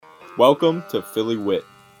Welcome to Philly Wit,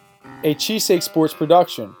 a Cheesesteak Sports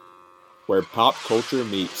production, where pop culture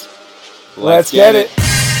meets. Let's get it.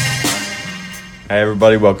 Hey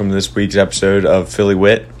everybody, welcome to this week's episode of Philly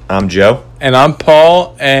Wit. I'm Joe. And I'm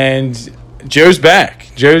Paul, and Joe's back.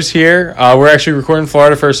 Joe's here. We're actually recording in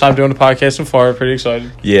Florida, first time doing a podcast in Florida. Pretty excited.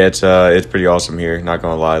 Yeah, it's pretty awesome here. Not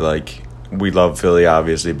gonna lie, we love Philly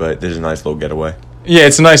obviously, but this is a nice little getaway. Yeah,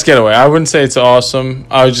 it's a nice getaway. I wouldn't say it's awesome.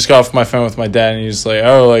 I just got off my phone with my dad, and he was like,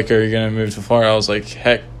 "Oh, are you gonna move to Florida?" I was like,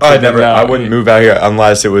 "Heck, I wouldn't move out here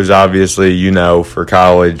unless it was obviously for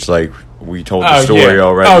college. Like we told the story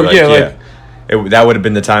already. That would have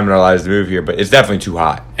been the time in our lives to move here, but it's definitely too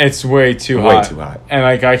hot. It's way too hot. Way too hot. And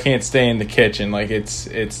I can't stay in the kitchen.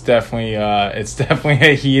 It's definitely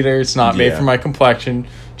a heater. It's not made for my complexion.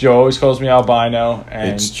 Joe always calls me albino, and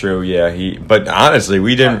it's true. Yeah, but honestly,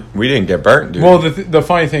 we didn't get burnt, dude. Well, the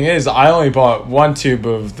funny thing is, I only bought one tube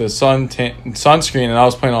of the sunscreen, and I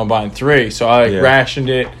was planning on buying 3. So I rationed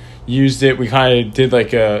it, used it. We kind of did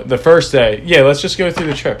the first day. Yeah, let's just go through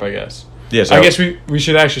the trip, I guess. Yeah, I guess we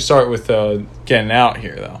should actually start with getting out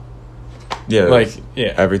here, though.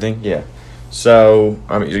 Yeah, everything. Yeah. So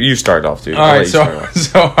you start off, dude. All right.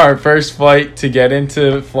 So our first flight to get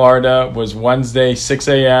into Florida was Wednesday, 6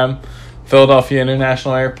 a.m., Philadelphia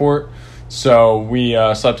International Airport. So we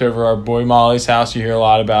slept over our boy Molly's house. You hear a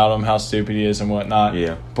lot about him, how stupid he is and whatnot.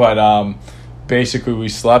 Yeah. But basically, we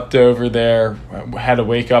slept over there. Had to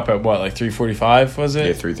wake up at 3:45 was it?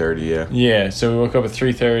 Yeah, 3:30. Yeah. Yeah. So we woke up at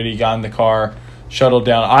 3:30, got in the car, shuttled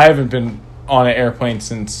down. I haven't been on an airplane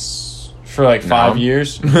for 5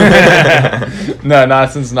 years. No,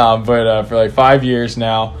 not since Nam, but for 5 years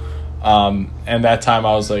now. And that time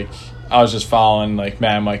I was just following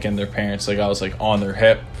Matt, Mike, and their parents. I was on their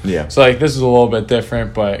hip. Yeah. So this is a little bit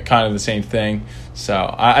different, but kind of the same thing.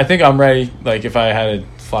 So I think I'm ready. If I had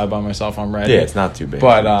to fly by myself, I'm ready. Yeah, it's not too big.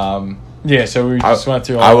 But so we just went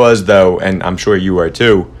through. I was though, and I'm sure you were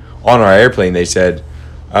too. On our airplane, they said,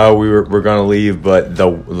 "Oh, we're gonna leave, but the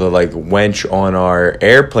winch on our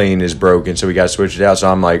airplane is broken, so we got to switch it out." So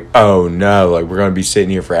I'm like, "Oh no! We're gonna be sitting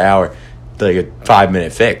here for an hour, a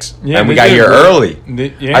 5-minute fix." Yeah, and we got here early.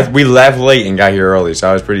 We left late and got here early, so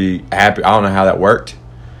I was pretty happy. I don't know how that worked.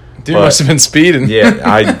 Dude must have been speeding.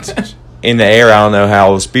 Yeah, in the air, I don't know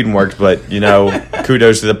how speeding works, but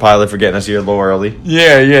kudos to the pilot for getting us here a little early.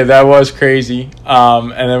 Yeah, that was crazy.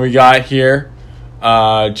 And then we got here.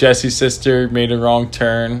 Jesse's sister made a wrong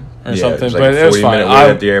turn or something, but it was fine.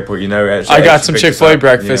 At the airport, I got some Chick-fil-A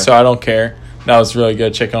breakfast, so I don't care. That was really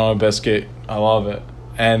good. Chicken on a biscuit. I love it.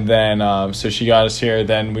 And then, so she got us here.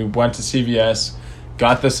 Then we went to CVS,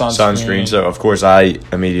 got the sunscreen. So, of course, I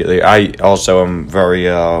also am very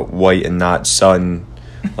white and not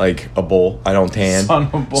a bull. I don't tan.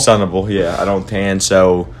 Sunnable, yeah. I don't tan,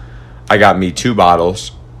 so I got me 2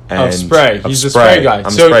 bottles. Of spray. He's a spray guy. I'm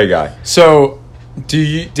a spray guy. So,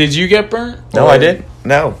 did you get burnt? No, I didn't.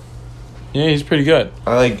 No. Yeah, he's pretty good.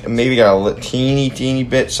 I maybe got a teeny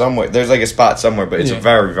bit somewhere. There's a spot somewhere, but it's a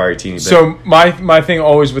very, very teeny bit. So my thing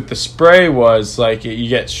always with the spray was you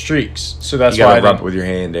get streaks. So that's why you gotta rub it with your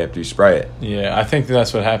hand after you spray it. Yeah, I think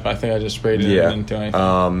that's what happened. I think I just sprayed it and didn't do anything.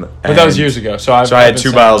 But that was years ago. So I had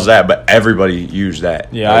 2 bottles of that, but everybody used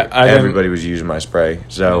that. Yeah, everybody was using my spray.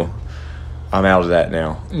 So I'm out of that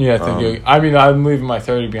now. Yeah, I think I'm leaving my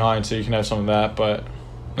 30 behind, so you can have some of that, but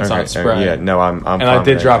it's not spray. Yeah, no, I'm and I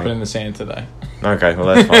did drop it in the sand today. Okay, well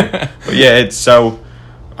that's fine. But yeah, it's so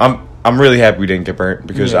I'm really happy we didn't get burnt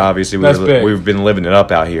because obviously we've been living it up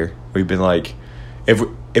out here. We've been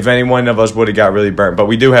if any one of us would have got really burnt, but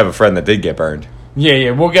we do have a friend that did get burned.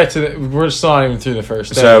 Yeah, we'll get to we're still not even through the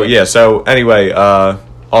first day. So anyway,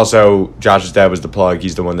 also Josh's dad was the plug.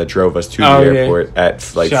 He's the one that drove us to the airport at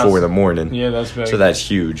 4 a.m. Yeah, that's big. So that's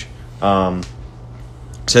huge.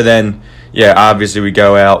 So then obviously we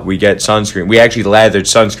go out, we get sunscreen. We actually lathered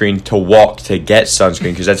sunscreen to walk to get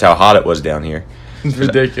sunscreen because that's how hot it was down here. It's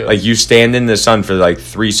ridiculous. You stand in the sun for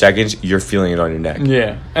 3 seconds, you're feeling it on your neck.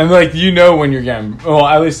 Yeah, and when you're getting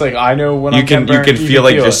at least I know when I'm getting burnt, you can feel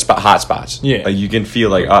the hot spots. Yeah, you can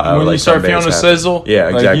feel when you start feeling a sizzle. Yeah,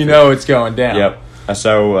 exactly. It's going down. Yep.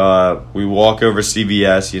 So we walk over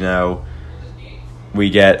CVS.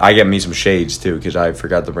 I get me some shades too because I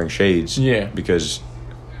forgot to bring shades. Yeah, because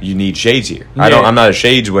you need shades here. Yeah. I'm not a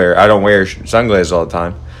shades wearer. I don't wear sunglasses all the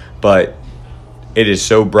time, but it is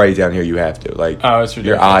so bright down here. You have to it's ridiculous.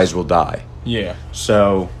 Your eyes will die. Yeah.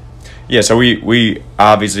 So we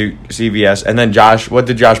obviously CVS, and then Josh. What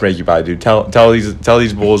did Josh make you buy, dude? Tell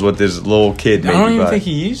these bulls what this little kid made you buy. I don't even think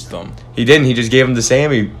he used them. He didn't. He just gave him to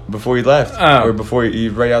Sammy before he left, or before he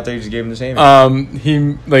right out there. He just gave him to Sammy.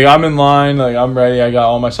 I'm in line. I'm ready. I got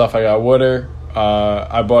all my stuff. I got water.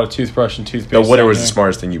 I bought a toothbrush and toothpaste. The water was down the there.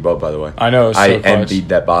 smartest thing you bought, by the way. I know. It was so I clutch. envied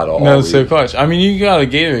that bottle. No, all it's so week. clutch. I mean, you got a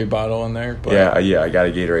Gatorade bottle in there. But Yeah, I got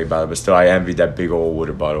a Gatorade bottle, but still, I envied that big old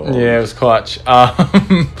water bottle. all Yeah, it week. was clutch.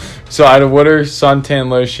 So I had a water, suntan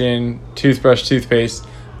lotion, toothbrush, toothpaste,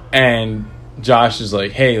 and Josh is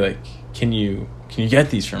like, "Hey, like, can you get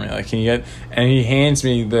these for me? Like, can you get?" And he hands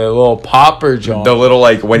me the little popper jar. The little,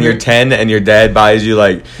 like, when you're 10 and your dad buys you,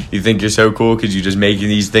 like, you think you're so cool because you're just making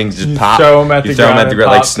these things just You pop. throw 'em at You the throw 'em ground, at the it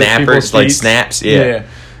ground, like pops at snappers, people's like feet. snaps, yeah.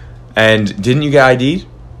 And didn't you get ID'd?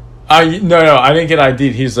 No, I didn't get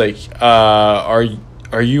ID'd. He's like, "Are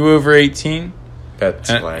you over 18?" That's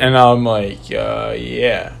And I'm like,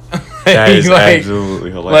 "Yeah." that is like,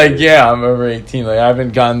 absolutely hilarious. Like, yeah, I'm over 18. Like, I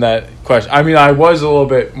haven't gotten that question. I mean, I was a little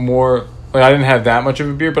bit more, like, I didn't have that much of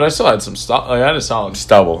a beard, but I still had some stuff. Like, I had a solid.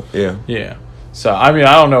 Stubble, yeah. Yeah. So, I mean,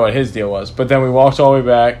 I don't know what his deal was. But then we walked all the way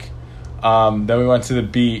back. Then we went to the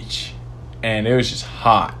beach, and it was just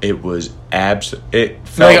hot. It was it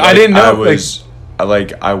felt Like, I didn't know, I was,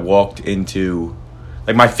 I walked into,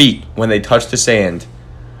 like, my feet, when they touched the sand,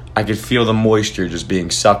 I could feel the moisture just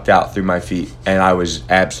being sucked out through my feet, and I was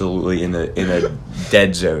absolutely in a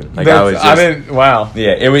dead zone. Like, I was just, wow.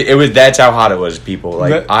 yeah, it was, that's how hot it was, people.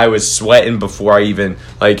 Like, That- I was sweating before I even,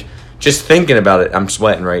 like, just thinking about it, I'm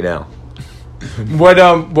sweating right now. What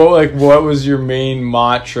was your main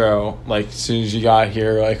motto, like, as soon as you got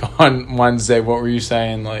here, like, on Wednesday? What were you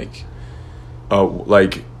saying, like? Oh,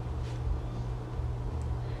 like,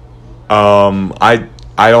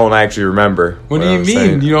 I don't actually remember. What do I you was mean?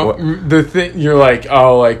 saying. You What- don't. The thing you're like,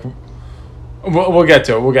 oh, like. We'll get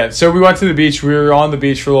to it. We'll get. So we went to the beach. We were on the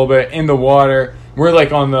beach for a little bit in the water. We're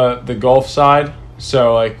like on the Gulf side,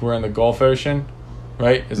 so like we're in the Gulf Ocean,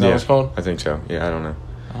 right? Is that what it's called? I think so. Yeah, I don't know.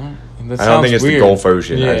 That I don't think sounds it's weird. the Gulf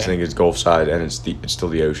Ocean. Yeah. I just think it's Gulf side, and it's still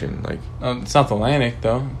the ocean. Like, It's not the Atlantic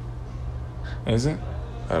though, is it?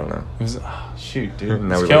 I don't know. Shoot, dude,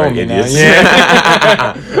 Now it's we look killing like me now. idiots.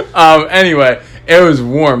 Yeah. Anyway, it was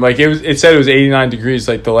warm. Like it said it was 89 degrees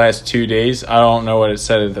like the last 2 days. I don't know what it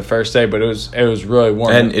said the first day, but it was really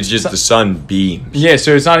warm. And it's just the sun beams. Yeah,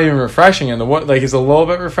 so it's not even refreshing, and the water, like, it's a little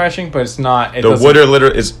bit refreshing, but it's not. The water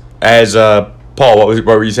literally is, as Paul, what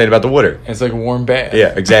were you saying about the water? It's like a warm bath.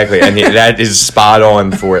 Yeah, exactly, and that is spot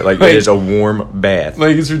on for it. Like, Like- it is a warm bath.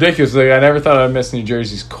 Like, it's ridiculous. Like, I never thought I'd miss New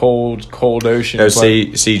Jersey's cold ocean. No, but-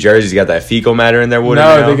 see, Jersey's got that fecal matter in their water.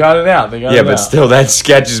 No, now. they got it out. Yeah, but still, that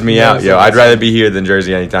sketches me Yeah, out. it's Yo, like- I'd rather be here than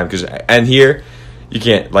Jersey anytime. And here, you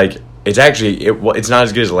can't, like, it's actually, it's not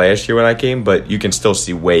as good as last year when I came, but you can still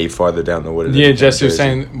see way farther down the water. than Yeah, you can Jesse was Jersey.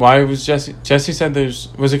 saying, why was Jesse? Jesse said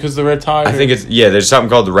was it because the red tide? I think it's, there's something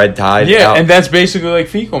called the red tide. Yeah, out and that's basically like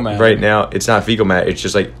fecal matter. right now. It's not fecal matter. It's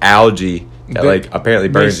just like algae that, like, apparently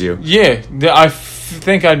burns you. Yeah, I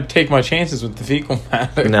think I'd take my chances with the fecal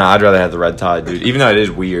matter. No, I'd rather have the red tide, dude. Even though it is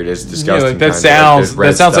weird, it's disgusting. like, that kinda, sounds- there's red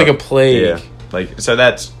that sounds like stuff. a plague. Yeah, like, so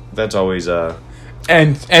that's always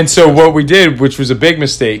And so what we did, which was a big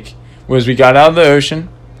mistake, was we got out of the ocean.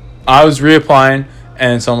 I was reapplying,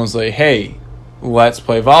 and someone's like, "Hey, let's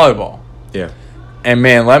play volleyball." yeah. And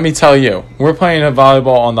man, let me tell you, we're playing a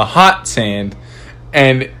volleyball on the hot sand,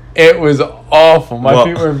 and it was awful. My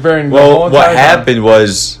feet were burning. the whole Well, entire what time. happened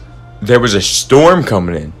was there was a storm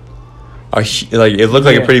coming in. Like, it looked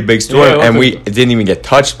like Yeah. a pretty big Yeah, storm, it looked and we like- didn't even get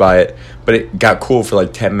touched by it. But it got cool for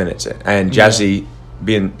like 10 minutes, and Jesse,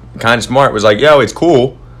 being kind of smart, was like, "Yo, it's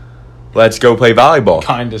cool. Let's go play volleyball."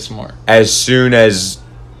 Kind of smart. As soon as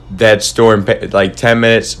that storm, like 10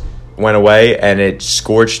 minutes went away, and it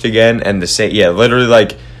scorched again, and the sand, literally,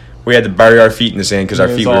 like, we had to bury our feet in the sand because our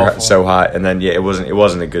It was feet were awful. so hot, and then it wasn't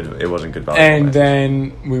a good volleyball. And match.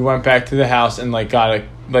 then we went back to the house and like got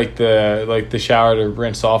the shower to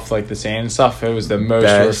rinse off like the sand and stuff. It was the most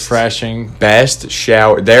Best. refreshing. Best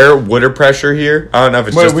shower. Their water pressure here. I don't know if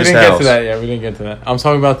it's Wait, just we this didn't get house. to that yet. We didn't get to that. I'm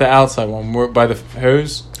talking about the outside one. We're by the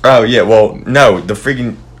hose. Oh yeah. Well, no. The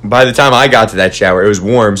freaking. By the time I got to that shower, it was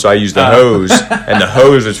warm, so I used the hose, and the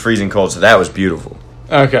hose was freezing cold. So that was beautiful.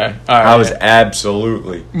 Okay, all right. I was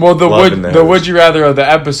absolutely. Well, loving the hose. would you rather of the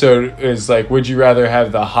episode is like, would you rather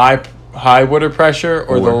have the high water pressure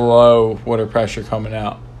or the Or- low water pressure coming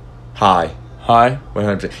out? high. High.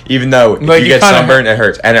 100%. Even though if Like, you you get kinda- sunburned, it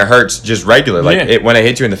hurts, and it hurts just regular. Like Yeah. when it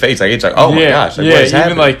hits you in the face, like it's like, oh my gosh, like, yeah. what is Even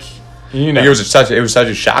happening? like, you know, Like, it was such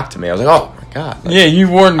a shock to me. I was like, oh my god. Like, yeah. You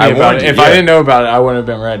warned me I about warned it. you, If I yeah. didn't know about it, I wouldn't have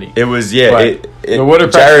been ready. It was But the water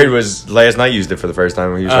Jared pressure- was last night used it for the first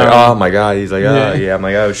time. He was like, Um, oh my god. He's like, yeah. oh yeah. I'm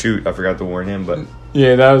like, oh shoot, I forgot to warn him. But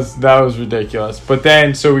Yeah, that was ridiculous. But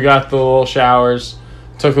then, so we got the little showers,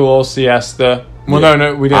 took a little siesta. Well, Yeah.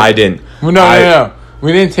 no, we didn't. I didn't. Well, no.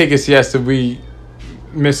 We didn't take a siesta.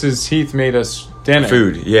 Mrs. Heath made us dinner.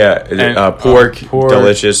 Food, yeah. And, Pork, pork,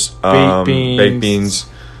 delicious. baked beans. Baked beans.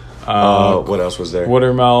 What else was there?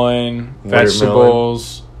 Watermelon,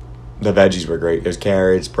 vegetables. The veggies were great. There's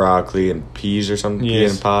carrots, broccoli, and peas or something. Pea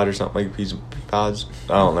Yes. and pod or something like pea pods.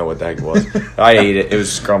 I don't know what the heck it was. I ate it. It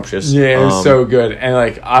was scrumptious. Yeah, it was so good.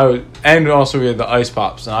 And and also we had the ice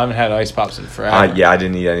pops. And I haven't had ice pops in forever. I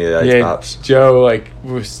didn't eat any of the ice pops. Joe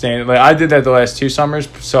was standing. I did that the last 2 summers.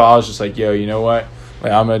 So I was just like, yo, you know what?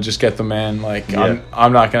 I'm gonna just get them in.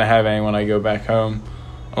 I'm not gonna have any when I go back home,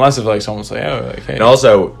 unless if someone's like, oh, hey. And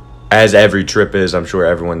also, as every trip is, I'm sure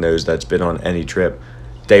everyone knows that's been on any trip.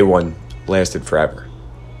 Day 1 lasted forever.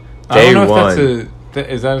 Day 1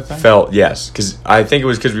 is that a thing? Felt yes, because I think it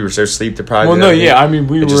was because we were so sleep deprived. Well, no, yeah, I mean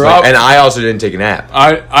we were up, and I also didn't take a nap.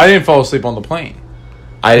 I didn't fall asleep on the plane.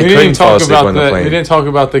 I couldn't fall asleep on the plane. We didn't talk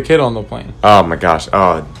about the kid on the plane. Oh my gosh!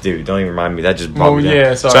 Oh, dude, don't even remind me. That just brought me down.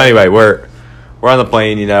 Yeah, sorry. So anyway, we're on the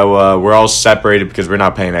plane. We're all separated because we're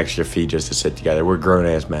not paying extra fee just to sit together. We're grown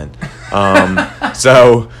ass men.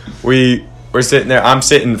 So we're sitting there. I'm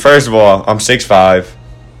sitting. First of all, I'm 6'5".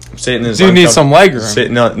 I'm sitting in this. Dude needs some leg room.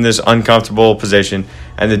 Sitting in this uncomfortable position,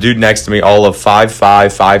 and the dude next to me, all of 5'5",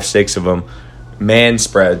 5'6" of them, man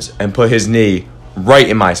spreads and put his knee right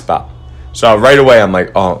in my spot. So right away, I'm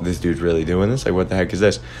like, oh, this dude's really doing this? Like, what the heck is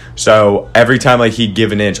this? So every time he'd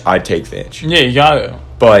give an inch, I'd take the inch. Yeah, you got to.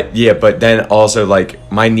 But then also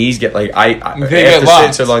my knees get they after get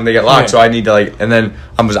locked. sitting so long they get locked. Yeah. So I need to and then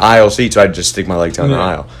I was aisle seat, so I'd just stick my leg down the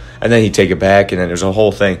aisle, and then he'd take it back, and then there's a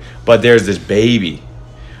whole thing. But there's this baby.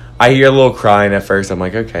 I hear a little crying at first. I'm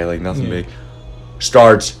like, okay, nothing big.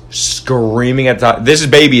 Starts screaming at the top. This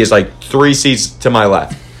baby is 3 seats to my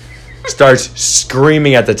left. Starts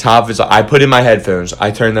screaming at the top of his. I put in my headphones.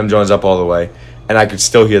 I turned them Jones up all the way, and I could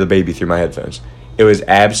still hear the baby through my headphones. It was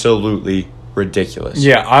absolutely ridiculous.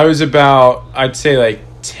 Yeah, I was about, I'd say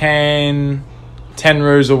 10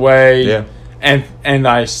 rows away. Yeah. And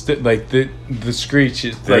I the screech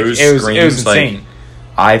is it was insane.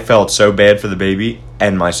 I felt so bad for the baby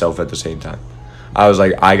and myself at the same time. I was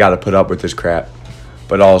like, I got to put up with this crap,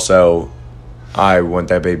 but also I want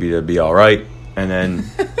that baby to be all right. And then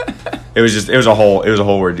it was a whole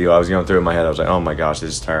ordeal. I was going through it in my head. I was like, oh my gosh,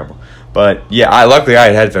 this is terrible. But yeah, luckily I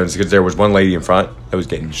had headphones because there was one lady in front that was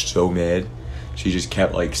getting so mad. She just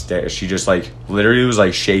kept she just literally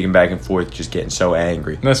was shaking back and forth, just getting so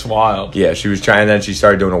angry. That's wild. Yeah, she was trying. And then she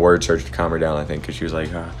started doing a word search to calm her down. I think because she was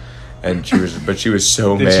and she was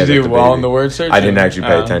so mad. Did she do at the well baby. in the word search? I didn't actually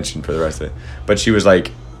pay attention for the rest of it, but she was I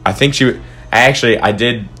think I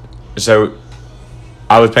did. So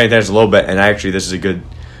I was paying attention a little bit, and actually, this is a good.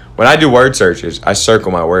 When I do word searches, I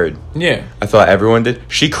circle my word. Yeah. I thought everyone did.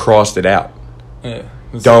 She crossed it out. Yeah.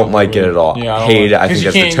 Don't like it at all. Yeah, I hate it. I think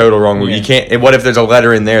that's the total wrong move. Yeah. You can't. What if there's a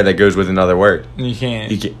letter in there that goes with another word? You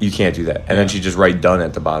can't. You can't do that. And then she just write done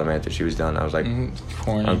at the bottom after she was done. I was like,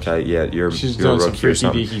 corny. okay, yeah, you're She's you're a doing some rookie or freaky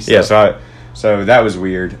something. deaky Yeah, stuff. so that was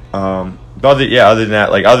weird. But other than that,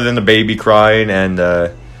 other than the baby crying, and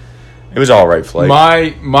it was all right flight.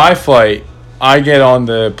 My flight, I get on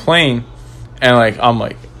the plane, and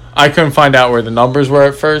I couldn't find out where the numbers were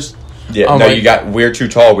at first. Yeah, we're too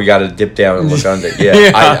tall. We got to dip down and look under. Yeah,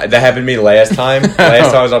 Yeah. that happened to me last time. Last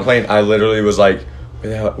time I was on a plane, I literally was like,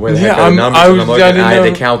 where the heck are the numbers? I And I'm looking, didn't and I had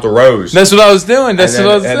know. to count the rows. That's what I was doing. And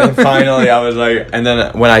then finally I was like, and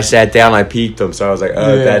then when I sat down, I peeked them. So I was like,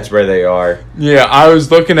 oh, Yeah. that's where they are. Yeah, I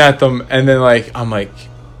was looking at them, and then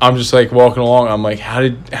I'm just walking along. I'm like, how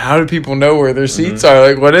did people know where their seats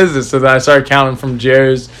are? What is this? So then I started counting from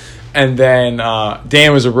Joe's, and then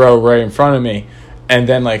Dan was a row right in front of me, and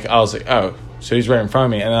then I was like, oh, so he's right in front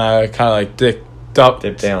of me, and then I kind of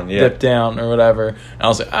dipped down or whatever, and I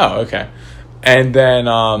was like, oh, okay, and then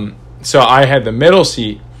so I had the middle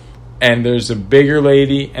seat, and there's a bigger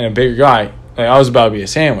lady and a bigger guy. I was about to be a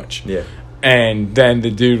sandwich. Yeah. And then the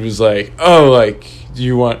dude was like, "Oh, do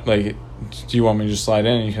you want me to just slide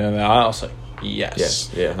in?" And I was like, "Yes."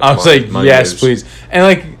 Yes. Yeah. I was like, "Yes, please."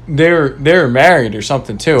 And they were married or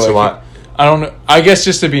something too. So I don't know. I guess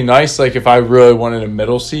just to be nice, if I really wanted a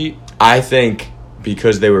middle seat. I think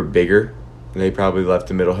because they were bigger, they probably left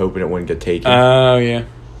the middle hoping it wouldn't get taken. Oh yeah.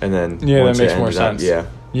 And then That makes more sense.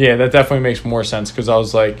 Yeah, that definitely makes more sense because I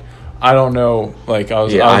was like, I don't know. I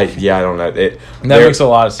don't know. That makes a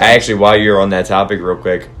lot of sense. Actually, while you're on that topic, real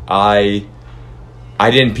quick, I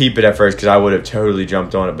didn't peep it at first because I would have totally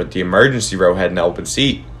jumped on it. But the emergency row had an open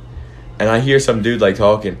seat, and I hear some dude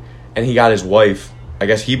talking, and he got his wife. I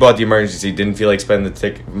guess he bought the emergency seat. Didn't feel like spending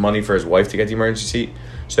the money for his wife to get the emergency seat,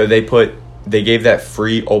 so they gave that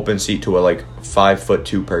free open seat to a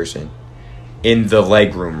 5'2" person in the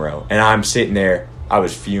legroom row, and I'm sitting there. I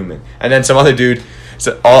was fuming, and then some other dude.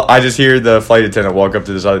 I just hear the flight attendant walk up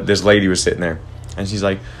to this lady was sitting there, and she's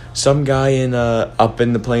like, "Some guy in up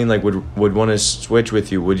in the plane like would want to switch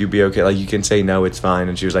with you. Would you be okay? Like you can say no, it's fine."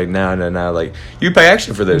 And she was like, "No, like you pay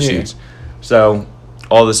extra for those seats." So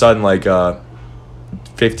all of a sudden, like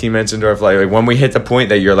 15 minutes into our flight, like when we hit the point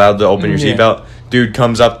that you're allowed to open your seatbelt, dude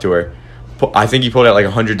comes up to her. I think he pulled out like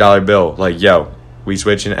 $100 bill. Like, yo, we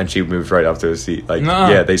switching, and she moved right up to his seat. Like,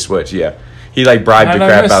 yeah, they switched. Yeah. He like bribed the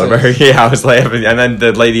crap out of her. Yeah, I was laughing, and then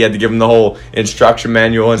the lady had to give him the whole instruction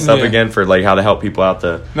manual and stuff again for like how to help people out.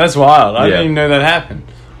 That's wild. I didn't even know that happened.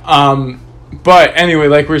 But anyway,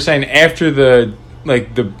 like we were saying, after the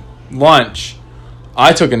lunch,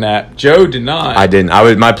 I took a nap. Joe did not. I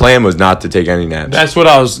didn't. My plan was not to take any naps. That's what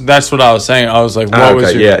I was saying. I was like, "What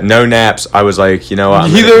was your?" No naps. I was like, you know what?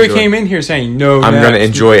 He literally came in here saying, "No." I'm going to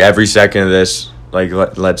enjoy every second of this. Like,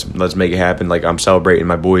 let's make it happen. Like, I'm celebrating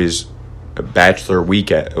my boys' bachelor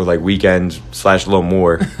weekend, or like weekend / a little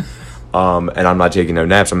more. And I'm not taking no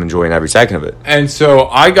naps. I'm enjoying every second of it. And so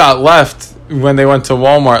I got left when they went to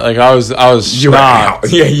Walmart. Like I was You were out.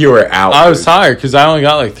 Yeah, you were out. I was tired because I only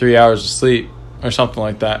got like 3 hours of sleep or something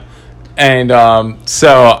like that. And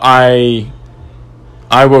so I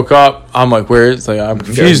woke up. I'm like, where? It's like I'm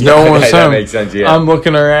confused. No one was home. That makes sense. Yeah. I'm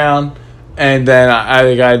looking around, and then I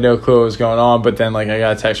think I had no clue what was going on. But then like I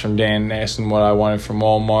got a text from Dan asking what I wanted from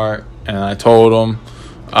Walmart, and I told him.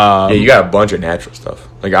 Yeah, you got a bunch of natural stuff.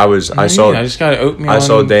 Like I just got oatmeal. I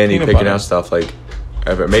saw Danny picking out stuff like.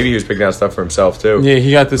 Maybe he was picking out stuff for himself too. Yeah, he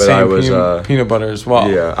got the same peanut butter as well.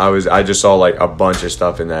 Yeah, I just saw like a bunch of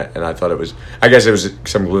stuff in that, and I thought it was. I guess it was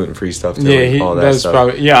some gluten-free stuff too. Yeah, all that that's stuff.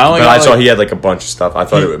 probably. Yeah, I saw he had like a bunch of stuff. I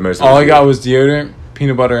thought it was mostly. All I got was deodorant,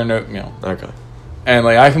 peanut butter, and oatmeal. Okay. And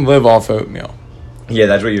like I can live off oatmeal. Yeah,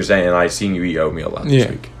 that's what you were saying, and I seen you eat oatmeal a lot this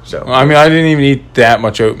week. So I mean, I didn't even eat that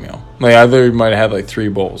much oatmeal. Like I literally might have had like 3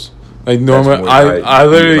 bowls. Like normally, I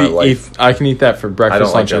literally eat. I can eat that for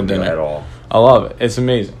breakfast, lunch, and dinner at all. I love it. It's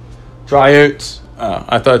amazing. Dry oats.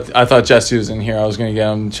 I thought Jesse was in here. I was gonna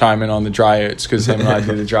get him to chime in on the dry oats because him and I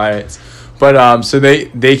did the dry oats. But so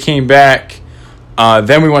they came back.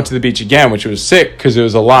 Then we went to the beach again, which was sick because it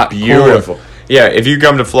was a lot beautiful. Cooler. Yeah, if you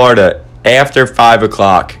come to Florida after 5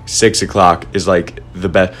 o'clock, 6 o'clock is like the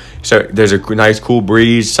best. So there's a nice cool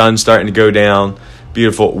breeze. Sun's starting to go down.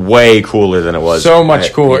 Beautiful, way cooler than it was. So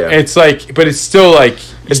much cooler. Yeah. It's like, but it's still like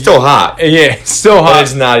it's still hot. Yeah, it's still hot. But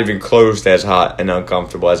it's not even close to as hot and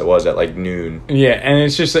uncomfortable as it was at like noon. Yeah, and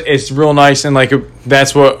it's real nice, and like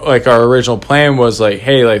that's what like our original plan was. Like,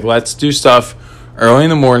 hey, like let's do stuff early in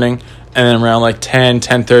the morning, and then around like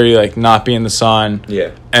 10:30, like not be in the sun.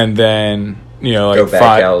 Yeah, and then like go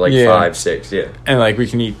back out like 5, 6. Yeah, and like we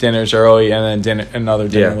can eat dinners early, and then another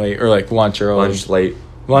dinner late, or like lunch early, lunch late.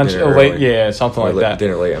 Lunch late, something like that.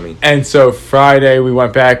 Dinner late, I mean. And so Friday we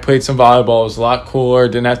went back, played some volleyball. It was a lot cooler.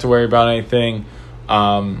 Didn't have to worry about anything.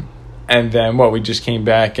 And then we just came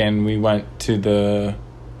back and we went to the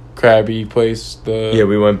Krabby place.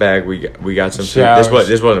 We went back. We got some showers. Food.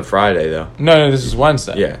 This wasn't Friday though. No, this is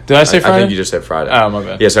Wednesday. Yeah. Did I say Friday? I think you just said Friday. Oh, my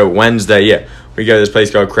bad. Yeah, so Wednesday. Yeah, we go to this place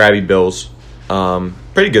called Krabby Bill's.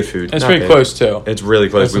 Pretty good food. It's pretty close too. It's really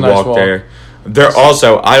close. It's we nice walked there. They're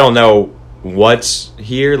also, I don't know what's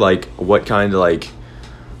here, like what kind of like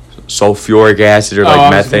sulfuric acid or like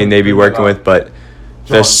methane they be working with, but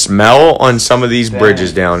the smell on some of these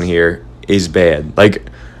bridges down here is bad. Like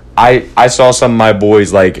I saw some of my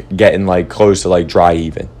boys like getting like close to like dry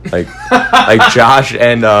heaving. Like like Josh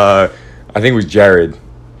and I think it was Jared.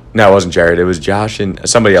 No, it wasn't Jared. It was Josh and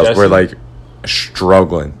somebody else. Were like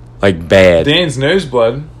struggling like bad. Dan's nose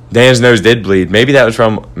bled. Dan's nose did bleed. Maybe that was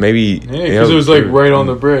from because it was like right on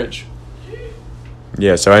the bridge.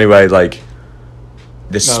 Yeah, so anyway, like,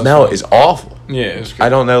 the smell is awful. Yeah, it was good. I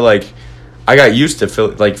don't know, like, I got used to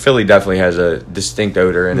Philly. Like, Philly definitely has a distinct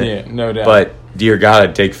odor in it. Yeah, no doubt. But, dear God,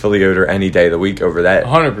 I'd take Philly odor any day of the week over that.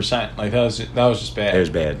 100%. Like, that was just bad. It was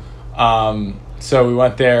bad. So we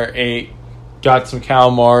went there, ate, got some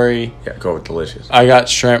calamari. Yeah, go with delicious. I got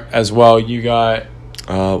shrimp as well. You got...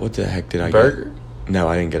 what the heck did I burger? get? No,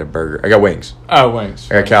 I didn't get a burger. I got wings. Oh, wings.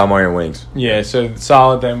 I got calamari and wings. Yeah, so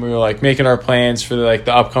solid. Then we were like making our plans for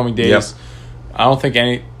the upcoming days. Yep. I don't think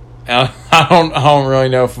any. I don't really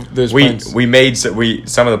know if there's plans. We made some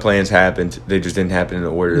of the plans happened. They just didn't happen in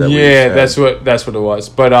the order that we said. that's what it was.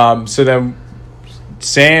 But so then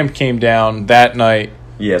Sam came down that night.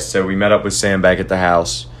 Yes, so we met up with Sam back at the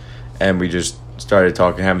house, and we just started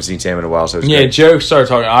talking. I haven't seen Sam in a while, so good. Joe started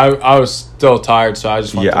talking. I was still tired, so I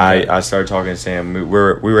just went to bed. I started talking to Sam. We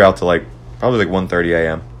were out to probably 1:30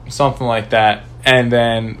 a.m. something like that, and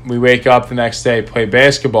then we wake up the next day, play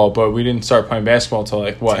basketball, but we didn't start playing basketball until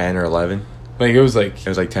 10 or 11. Like, it was like... It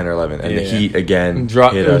was like 10 or 11. And the Yeah. heat again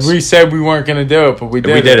hit us. We said we weren't going to do it, but we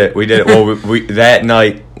did We did it. We did it. Well, we that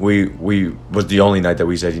night, we was the only night that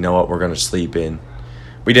we said, you know what, we're going to sleep in.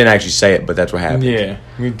 We didn't actually say it, but that's what happened. Yeah,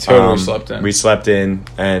 we totally slept in. We slept in,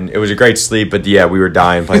 and it was a great sleep, but yeah, we were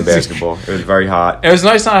dying playing basketball. It was very hot. It was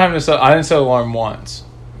nice not having to set... I didn't set alarm once,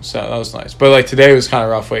 so that was nice. But, like, today was kind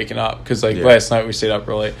of rough waking up, because, like, Yeah. last night we stayed up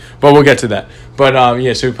early. But we'll get to that. But,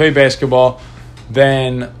 yeah, so we played basketball.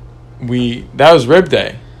 Then that was rib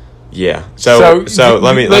day. Yeah. So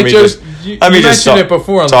let me just mentioned it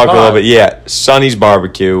before on the talk a pod. little bit. Yeah, Sonny's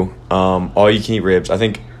Barbecue. All you can eat ribs. I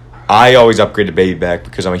think I always upgrade to baby back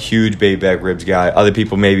because I'm a huge baby back ribs guy. Other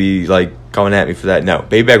people maybe like coming at me for that. No,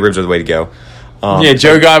 baby back ribs are the way to go. Yeah,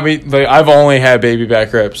 Joe got me. Like, I've only had baby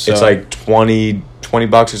back ribs. So. It's like $20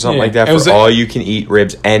 or something like that for all you can eat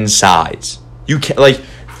ribs and sides. You can't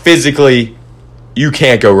physically, you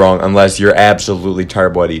can't go wrong unless you're absolutely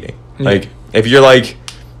terrible at eating. Yeah. Like if you're like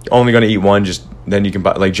only going to eat one, then you can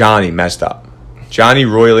buy. Like Johnny messed up. Johnny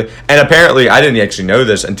royally, and apparently I didn't actually know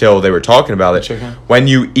this until they were talking about it. Chicken? When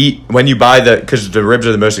you buy because the ribs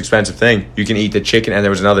are the most expensive thing, you can eat the chicken and there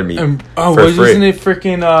was another meat for free. Wasn't it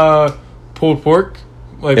freaking pulled pork?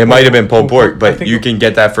 Like It might have been pulled pork, but you can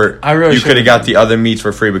get that for. I really you could have got the other meats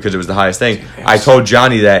for free because it was the highest thing. I told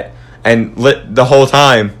Johnny that, and the whole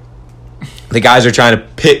time, the guys are trying to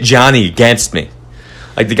pit Johnny against me.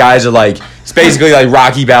 Like the guys are like, it's basically like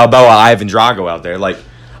Rocky Balboa, Ivan Drago out there. Like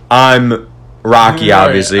I'm Rocky, Right.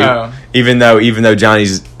 obviously, Oh. even though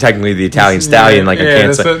Johnny's technically the Italian stallion. Like I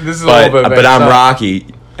can't say, this is a but little bit but I'm messed up. Rocky.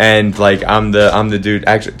 And like I'm the dude.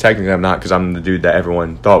 Actually, technically I'm not because I'm the dude that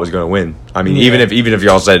everyone thought was going to win. I mean, Yeah. even if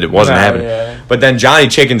y'all said it wasn't No, happening, yeah. but then Johnny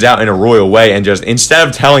chickens out in a royal way and just instead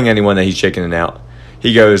of telling anyone that he's chickening out,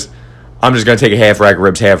 he goes, "I'm just going to take a half rack of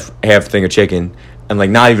ribs, half thing of chicken, and like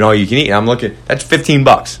not even all you can eat." And I'm looking, that's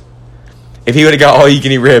 $15. If he would have got all you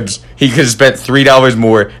can eat ribs, he could have spent $3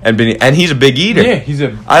 more and he's a big eater. Yeah, he's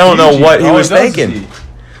a. I don't know huge what eater. he All was does is thinking. eat.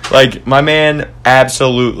 Like my man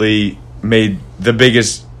absolutely made the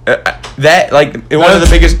biggest one of the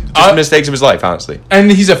biggest mistakes of his life, honestly.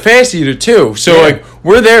 And he's a fast eater too. So Yeah. like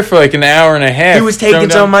we're there for like an hour and a half. He was taking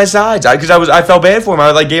some of my sides because I felt bad for him. I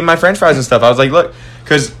like gave him my French fries and stuff. I was like, look,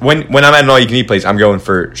 because when I'm at an all you can eat place, I'm going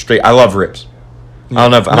for straight. I love ribs. I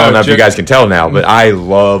don't know if you guys can tell now, but I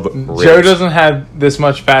love ribs. Joe doesn't have this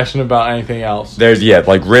much passion about anything else.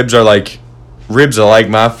 Like ribs are like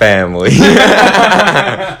my family.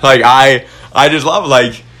 Like I just love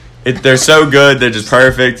they're so good. They're just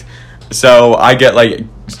perfect. So I get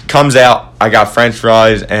comes out. I got French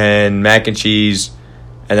fries and mac and cheese,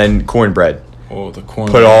 and then cornbread. Oh, the corn.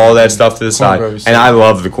 Put all that stuff to the side, Cornbread was and so I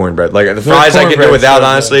love the cornbread. Like the fries, I can do cornbread's without. so good.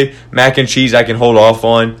 Honestly, mac and cheese, I can hold off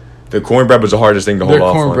on. The cornbread was the hardest thing to hold Their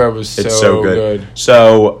off on. cornbread was It's so good.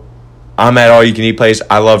 So I'm at all you can eat place.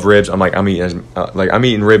 I love ribs. I'm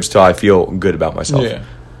eating ribs till I feel good about myself. Yeah.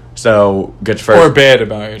 So get to first. Or bad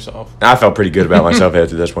about yourself. I felt pretty good about myself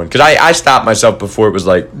after this one because I stopped myself before it was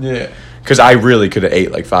Yeah. because I really could have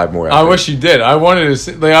ate 5 more. I wish you did. I wanted to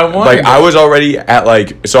see, I was already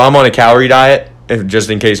at so I'm on a calorie diet just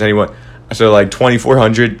in case anyone. So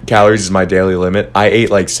 2,400 calories is my daily limit. I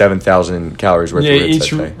ate 7,000 calories worth of ribs each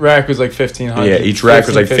that day. rack was 1,500. Yeah, each rack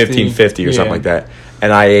was 1,550 or something Yeah. like that.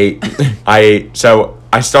 And I ate. So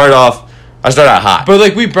I started out hot.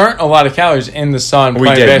 But we burnt a lot of calories in the sun. We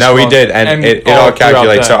playing did. No, we basketball did, and it all throughout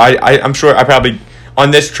calculates. So that. I'm sure I probably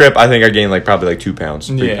on this trip I think I gained probably 2 pounds,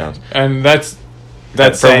 3 pounds. And that's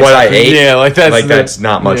For saying what I something. ate. Yeah, that's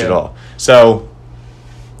not much yeah. at all. So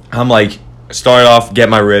I'm start off, get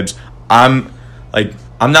my ribs. I'm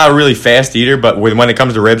not a really fast eater, but when it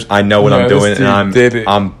comes to ribs, I know what Yeah, I'm this doing, dude and did it.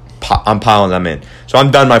 I'm piling them in. So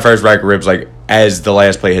I'm done my first rack of ribs as the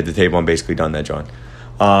last plate hit the table. I'm basically done that, John.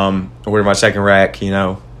 Ordered my second rack,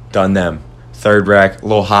 done them. Third rack, a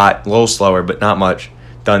little hot, a little slower, but not much.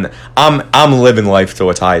 Done. I'm living life to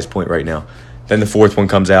its highest point right now. Then the fourth one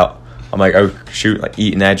comes out. I'm like, oh shoot,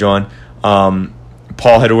 eating that, John.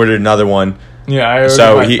 Paul had ordered another one. Yeah, I ordered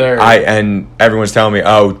So my third. and everyone's telling me,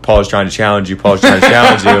 oh, Paul's trying to challenge you. Paul's trying to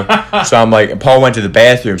challenge you. So I'm like, Paul went to the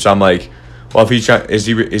bathroom. So I'm like, well, if he's trying, is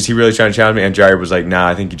he really trying to challenge me? And Jared was like, nah,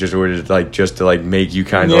 I think he just ordered it just to make you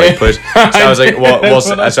kind of Yeah. push. So I was like, well,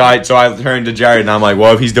 so I turned to Jared and I'm like,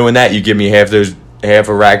 well, if he's doing that, you give me half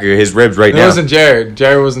a rack of his ribs right It now. wasn't Jared.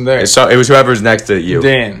 Jared wasn't there. So it was whoever's next to you.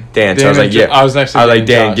 Dan. So I was like, yeah. I was next to I was Dan like,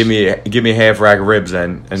 Dan, and Josh. give me a half rack of ribs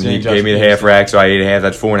then, and he Dan, Josh, gave me the Dan, half rack. So I ate a half.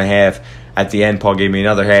 That's 4.5. At the end, Paul gave me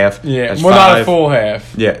another half. Yeah, That's well, not a 5. full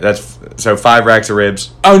half. Yeah, that's so 5 racks of ribs.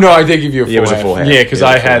 Oh no, I did give you a full Yeah, it was a half. full half. Yeah, because It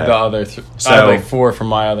was I a full had half. the other. I So- had 4 from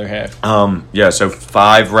my other half. Yeah, so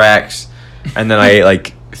 5 racks, and then I ate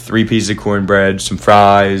 3 pieces of cornbread, some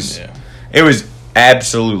fries. Yeah. It was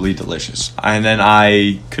absolutely delicious. And then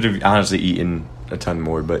I could have honestly eaten a ton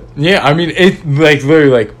more, but Yeah, I mean, it, like,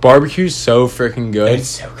 literally, like, barbecue's so freaking good.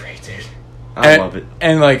 so great, dude. I love it.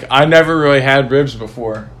 And, like, I never really had ribs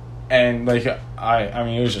before. And, like, I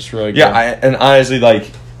mean, it was just really good. Yeah, and honestly, like,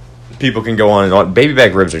 people can go on and on. Baby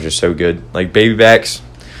back ribs are just so good. Like, baby backs,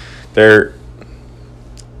 they're,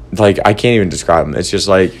 like, I can't even describe them. It's just,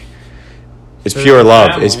 like, it's They're pure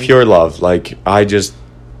love. family. It's pure love. Like, I just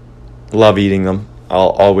love eating them. I'll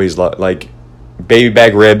always love, like, baby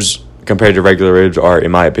back ribs compared to regular ribs are,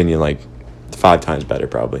 in my opinion, like, 5 times better,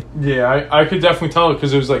 probably. Yeah, I could definitely tell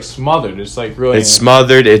because it was, like, smothered. It's, like, really... It's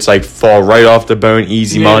smothered. It's like fall right off the bone,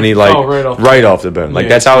 easy Yeah, money, like fall right right off off the bone. Like Yeah,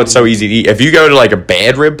 that's how it's it's so easy to eat. If you go to like a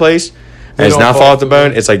bad rib place and it's don't not fall off the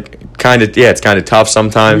bone, it's like kind of it's kind of tough You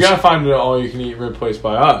sometimes. gotta find an all-you-can-eat rib place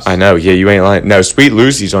by us. I know. Yeah, you ain't lying. No, Sweet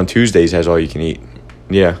Lucy's on Tuesdays has all you can eat.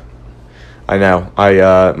 Yeah, I know.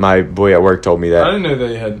 My boy at work told me I that. didn't know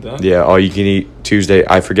they had that. Yeah, all you can eat Tuesday.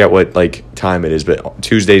 I forget what like time it is, but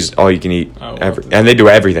Tuesdays all you can eat. Oh, And they do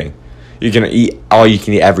everything. You can eat all you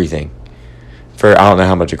can eat everything. For I don't know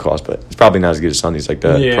how much it costs, but it's probably not as good as Sonny's like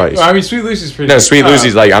the Yeah, price. well, I mean, Sweet Lucy's pretty No, good. Sweet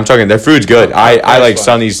Lucy's like I'm talking. Their food's good. I like price-wise.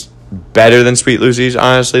 Sonny's better than Sweet Lucy's.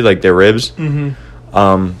 Honestly, like their ribs.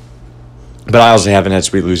 Mm-hmm. But I also haven't had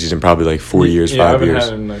Sweet Lucy's in probably like 4 years, Yeah, I 5 haven't years.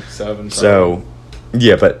 had it in, like, 7. Probably. So,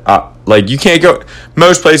 yeah, but like you can't go.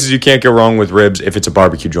 Most places you can't go wrong with ribs if it's a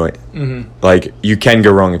barbecue joint. Mm-hmm. Like you can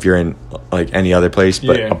go wrong if you're in like any other place,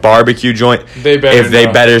 but Yeah. a barbecue joint. They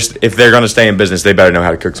better If they're gonna stay in business, they better know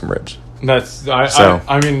how to cook some ribs. That's... So-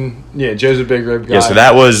 I mean, yeah, Joe's a big rib guy. Yeah, so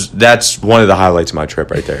that's one of the highlights of my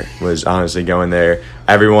trip right there. Was honestly going there.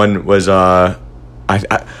 Everyone was I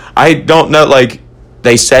don't know, like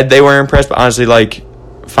they said they were impressed, but honestly, like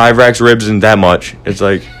 5 racks of ribs isn't that much. It's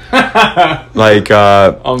like like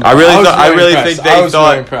I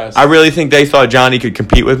really think they thought Johnny could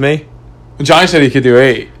compete with me. Johnny said he could do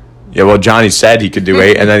 8. Yeah, well, Johnny said he could do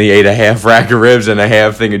 8, and then he ate a half rack of ribs and a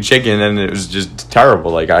half thing of chicken, and it was just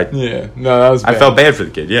terrible. Like Yeah, no, that was I bad. felt bad for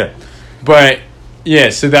the kid. Yeah. But yeah,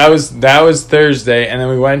 so that was Thursday, and then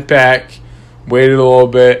we went back, waited a little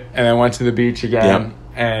bit, and then went to the beach again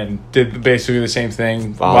and did basically the same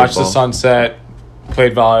thing. Watched the Volleyball. sunset,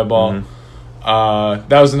 played volleyball.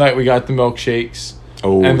 That was the night we got the milkshakes.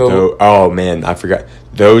 Oh, And the- oh man, I forgot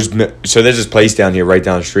those. So there's this place down here, right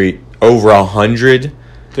down the street, over 100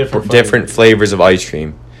 different flavors of ice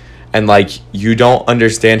cream, and like you don't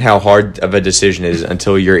understand how hard of a decision it is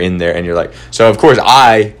until you're in there and you're like. So of course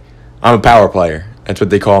I'm a power player. That's what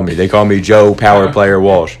they call me. They call me Joe Power Player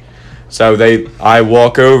Walsh. So I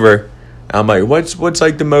walk over. And I'm like, what's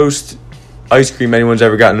like the most ice cream anyone's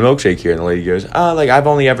ever gotten a milkshake here? And the lady goes, like I've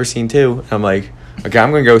only ever seen 2. And I'm like, okay,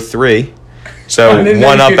 I'm gonna go 3. So I didn't know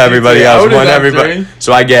one you up could do everybody 3. I else. would've One done everybody. 3.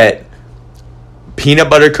 So I get peanut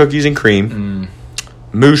butter cookies and cream,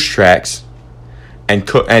 Moose Tracks, and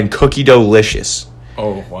Cookie Delicious.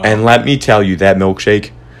 Oh wow! And let me tell you, that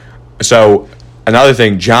milkshake. So another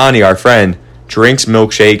thing, Johnny, our friend, drinks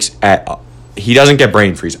milkshakes he doesn't get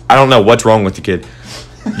brain freeze. I don't know what's wrong with the kid.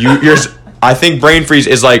 I think brain freeze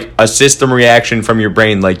is like a system reaction from your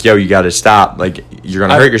brain, like, yo, you got to stop, like you're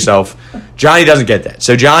gonna hurt yourself. Johnny doesn't get that.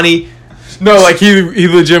 So Johnny, no, like he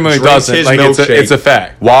legitimately drinks doesn't. his Like milkshake. it's a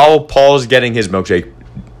fact. While Paul's getting his milkshake,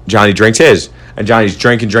 Johnny drinks his, and Johnny's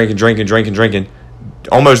drinking,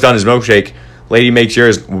 almost done his milkshake. Lady makes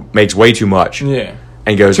way too much, Yeah.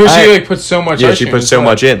 and goes, So she "Hey." like puts so much. Yeah, ice she cream put so inside.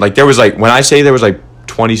 much in. Like there was like when I say there was like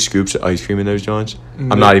 20 scoops of ice cream in those joints,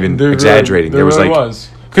 I'm not even There exaggerating. There was really like was.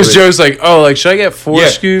 Because Joe's like, oh, like should I get 4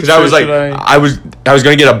 scoops? because I was or like, should I was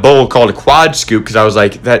gonna get a bowl called a quad scoop because I was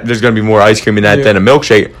like, that there's gonna be more ice cream in that Yeah. than a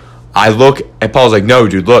milkshake. I look and Paul's like, no,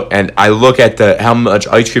 dude, look, and I look at how much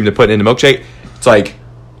ice cream they're putting in the milkshake. It's like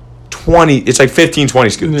 20. It's like 15, 20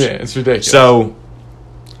 scoops. Yeah, it's ridiculous. So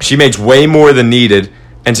she makes way more than needed.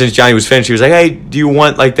 And since Johnny was finished, she was like, hey, do you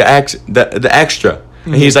want like the extra?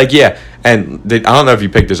 And he's like, yeah. And I don't know if you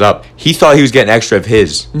picked this up. He thought he was getting extra of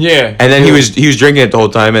his. yeah, And then he was drinking it the whole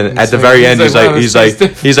time, and at the like- very he's end, like, wow, this tastes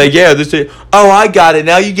different. yeah, this is, oh, I got it.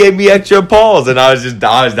 Now you gave me extra Pauls, and I was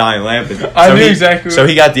dying laughing. I knew exactly So what-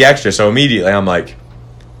 he got the extra. So immediately, I'm like,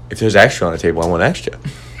 if there's extra on the table, I want extra.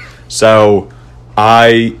 So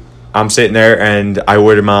I'm sitting there, and I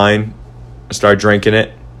order mine. I start drinking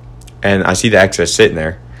it, and I see the excess sitting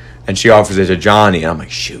there, and she offers it to Johnny, and I'm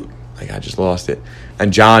like, shoot, like I just lost it.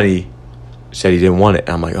 And Johnny said he didn't want it, and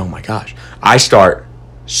I'm like, oh my gosh. I start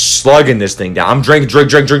slugging this thing down. I'm drink.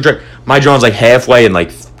 My joint's like halfway in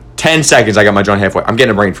like 10 seconds. I got my joint halfway. I'm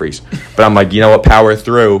getting a brain freeze, but I'm like, you know what? Power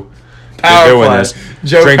through. Power doing play. this.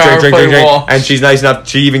 Joe power play Walsh. And she's nice enough.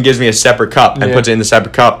 She even gives me a separate cup and puts it in the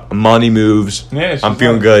separate cup. Money moves. Yeah, she's I'm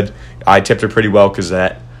feeling nice. good. I tipped her pretty well because of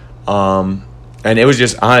that. And it was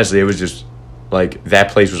just, honestly, it was just, like, that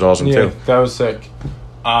place was awesome, Yeah, too. that was sick.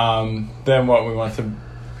 Then what? We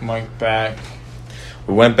went back.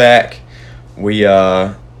 We went back. We,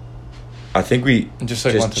 I think we Just just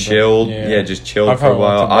went to bed. chilled. Yeah. Yeah, just chilled I for a probably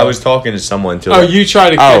went while. to I bed. was talking to someone, too. Oh, you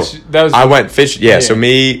tried to catch. That was. I went fishing. Yeah, Yeah. so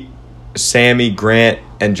me, Sammy, Grant,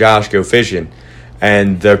 and Josh go fishing.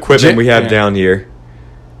 And the equipment we have down here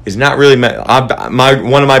is not really one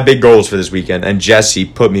of my big goals for this weekend. And Jesse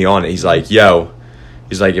put me on it. He's like,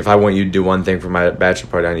 he's like, if I want you to do one thing for my bachelor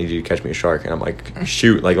party, I need you to catch me a shark. And I'm like,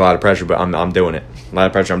 shoot, like a lot of pressure, but I'm doing it. A lot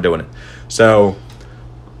of pressure, I'm doing it. So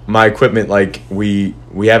my equipment, like we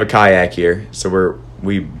have a kayak here, so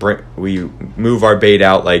we move our bait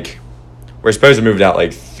out, like we're supposed to move it out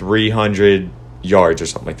like 300 yards or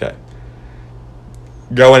something like that.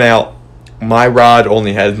 Going out, my rod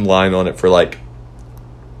only had line on it for like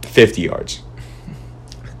 50 yards.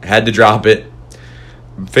 Had to drop it.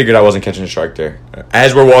 Figured I wasn't catching a shark there.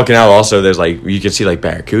 As we're walking out, also there's like you can see like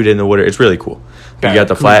barracuda in the water. It's really cool. You got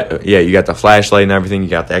the you got the flashlight and everything. You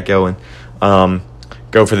got that going.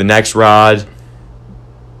 Go for the next rod.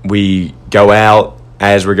 We go out.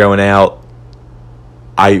 As we're going out,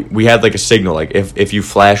 we had like a signal. Like if you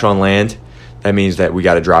flash on land, that means that we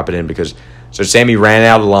got to drop it in because. So Sammy ran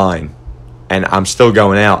out of line, and I'm still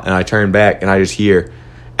going out, and I turn back and I just hear,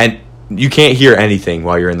 and you can't hear anything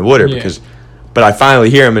while you're in the water but I finally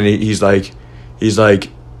hear him and he's like,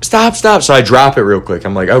 stop. So I drop it real quick.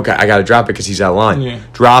 I'm like, okay, I got to drop it because he's out of line. Yeah.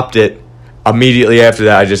 Dropped it. Immediately after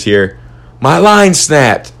that, I just hear, my line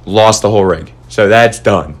snapped. Lost the whole rig. So that's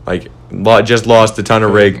done. Like, just lost a ton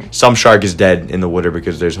of rig. Some shark is dead in the water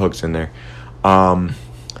because there's hooks in there.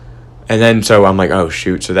 And then so I'm like, oh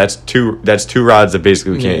shoot. So that's two rods that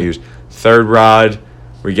basically we can't use. Third rod,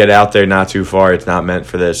 we get out there not too far. It's not meant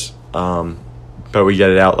for this. But we get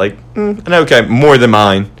it out like more than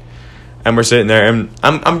mine. And we're sitting there and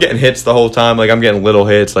I'm getting hits the whole time. Like I'm getting little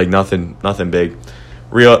hits, like nothing big.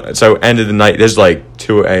 So end of the night, this is like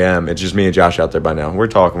 2 a.m. It's just me and Josh out there by now. We're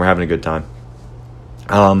talking, we're having a good time.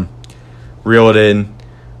 Reel it in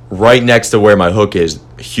right next to where my hook is,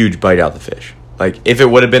 a huge bite out the fish. Like if it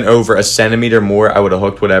would have been over a centimeter more, I would have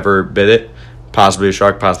hooked whatever bit it. Possibly a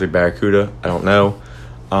shark, possibly barracuda. I don't know.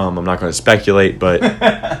 I'm not going to speculate, but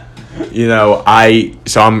I'm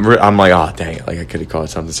like, oh dang it, like I could have caught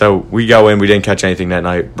something. So we go in, we didn't catch anything that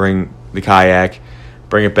night. Bring the kayak,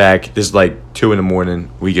 bring it back. This is like 2 a.m.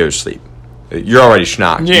 We go to sleep. You're already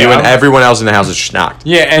schnocked. Yeah, you and everyone else in the house is schnocked.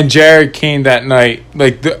 Yeah, and Jared came that night.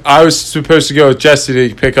 Like I was supposed to go with Jesse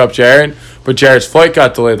to pick up Jared, but Jared's flight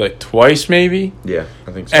got delayed like twice, maybe. Yeah,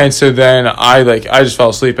 I think so. And so then I just fell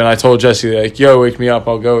asleep, and I told Jesse like, "Yo, wake me up.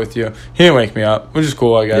 I'll go with you." He didn't wake me up, which is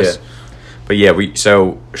cool, I guess. Yeah. But yeah,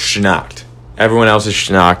 so schnocked. Everyone else is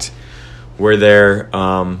schnocked. We're there.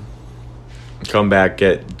 Come back,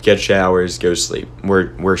 get showers, go sleep.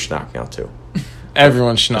 We're schnocked now too.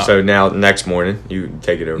 Everyone's schnocked. So now next morning, you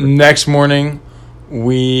take it over. Next morning,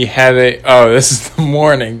 we had this is the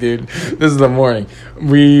morning, dude. This is the morning.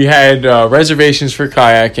 We had reservations for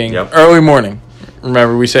kayaking. Yep. Early morning.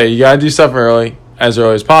 Remember, we say you got to do stuff early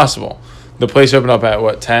as possible. The place opened up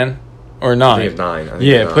at, 10 or 9? I think it's 9.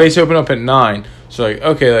 Yeah, place opened up at 9. So,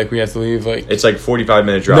 we have to leave, It's like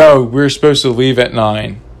 45-minute drive. No, we were supposed to leave at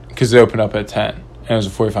 9 because it opened up at 10. And it was a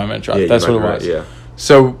 45-minute drive. Yeah, That's what it right, was. yeah.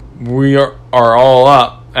 So, we are all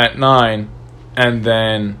up at 9, and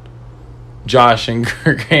then Josh and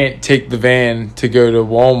Grant take the van to go to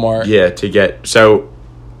Walmart. Yeah, to get... So,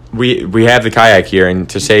 we have the kayak here, and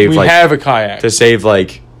to save, We have a kayak. To save,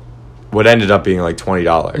 what ended up being,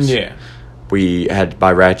 $20. Yeah. We had to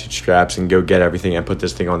buy ratchet straps and go get everything and put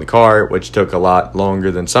this thing on the car, which took a lot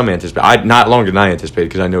longer than some anticipated. Not longer than I anticipated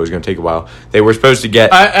because I knew it was going to take a while. They were supposed to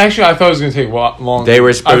get... I thought it was going to take longer. They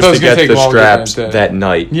were supposed to get the straps that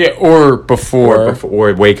night. Yeah, or before.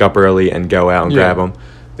 Or wake up early and go out and Yeah. grab them.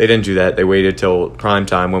 They didn't do that. They waited till prime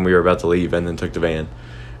time when we were about to leave and then took the van.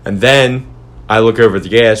 And then I look over at the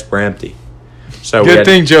gas. We're empty. So Good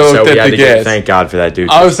thing Joe looked at the gas. Thank God for that, dude.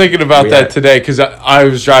 I was thinking about that today because I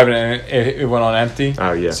was driving and it went on empty.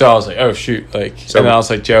 Oh, yeah. So I was like, oh, shoot. And then I was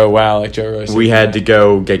like, Joe, wow. Joe really we had to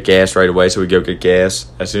go get gas right away, so we go get gas.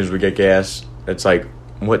 As soon as we get gas, it's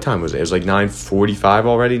what time was it? It was 9:45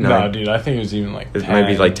 already? No, dude, I think it was even 10. It might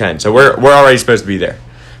be 10. So we're already supposed to be there.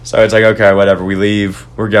 So it's okay, whatever. We leave.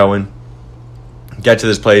 We're going. Get to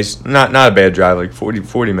this place. Not a bad drive,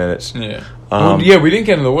 40 minutes. Yeah. We didn't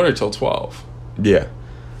get in the water till 12. Yeah.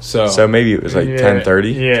 So maybe it was 10:30,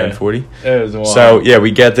 10:40. It was wild. So, yeah, we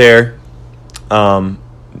get there.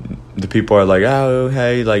 the people are like, oh,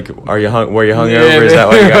 hey, like, were you hungover? Yeah, Is that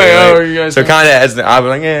why you guys? you guys So kind of I was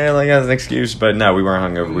like, yeah, like as an excuse, but no, we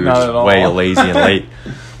weren't hungover. We were Not just at all. way lazy and late.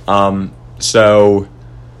 So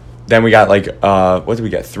then we got like, what did we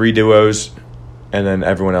get? 3 duos, and then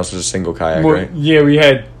everyone else was a single kayak, Well, right? yeah, we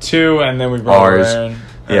had 2, and then we brought Ours. our own.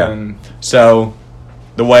 Yeah. And So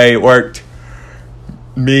the way it worked,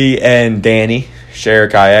 me and Danny share a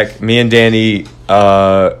kayak. Me and Danny.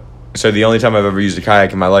 So the only time I've ever used a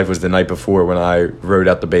kayak in my life was the night before when I rode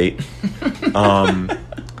out the bait.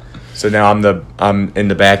 So now I'm in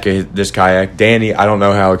the back of this kayak. Danny, I don't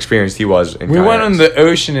know how experienced he was in we kayaks. went on the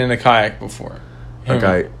ocean in a kayak before. Him.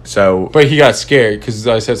 Okay, so But he got scared because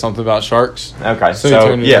I said something about sharks. okay, So so, he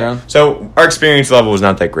turned it yeah, around. so our experience level was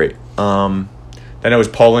not that great. Then it was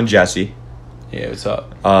Paul and Jesse. Yeah, what's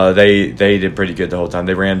up? They did pretty good the whole time.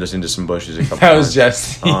 They rammed us into some bushes a couple That times. was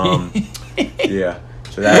Jesse. Yeah,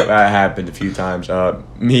 so that happened a few times.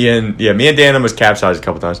 Me and Dan almost capsized a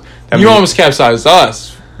couple times. Then You we- almost capsized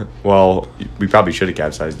us. Well, we probably should have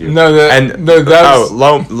capsized you. No, that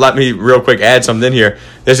was... let me real quick add something here.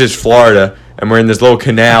 This is Florida, and we're in this little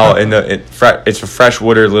canal it's a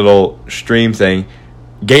freshwater little stream thing.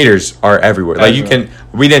 Gators are everywhere. Like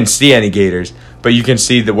we didn't see any gators, but you can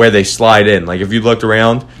see where they slide in. Like if you looked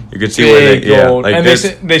around, you could see where Big gold. like and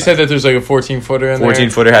this they said that there's like a 14-footer in 14 there.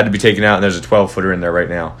 footer had to be taken out, and there's a 12-footer in there right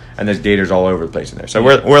now, and there's gators all over the place in there. So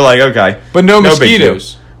we're like, okay, But no big deal.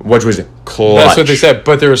 mosquitoes. Which was clutch. That's what they said,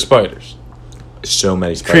 but there were spiders. So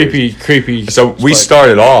many spiders. Creepy. So we spiders.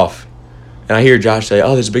 started off, and I hear Josh say,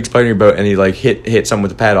 "Oh, there's a big spider in your boat," and he like hit something with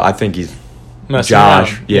the paddle. I think he's Messing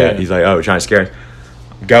Josh. around. Yeah, he's like, "Oh, trying to scare us."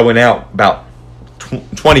 Going out about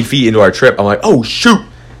 20 feet into our trip, I'm like, "Oh shoot!"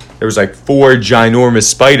 There was like 4 ginormous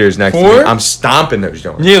spiders next to me. 4? I'm stomping those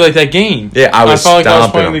joints. Yeah, like that game. Yeah, I was felt like I was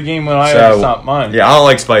stomping playing them. the game when I So, stopped mine. Yeah, I don't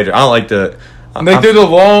like spiders. I don't like the. Like they're the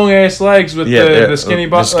long ass legs with the skinny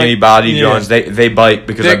body. The skinny body joints. They bite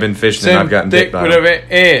because I've been fishing and I've gotten bit by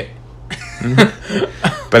them.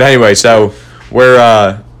 But anyway, so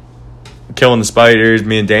we're killing the spiders.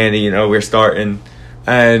 Me and Danny, we're starting,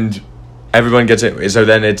 and everyone gets it. So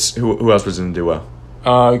then it's who else was in the duo?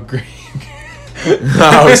 Great.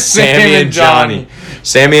 Oh, Sammy and Johnny.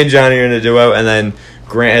 Sammy and Johnny are in the duo, and then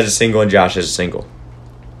Grant has a single and Josh has a single.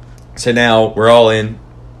 So now we're all in.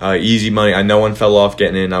 Easy money. No one fell off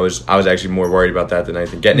getting in. I was actually more worried about that than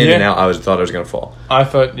anything. Getting in and out, thought I was gonna fall. I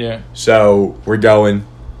thought, yeah. So we're going.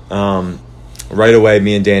 Right away,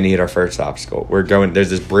 me and Danny hit our first obstacle. We're going. There's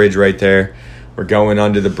this bridge right there. We're going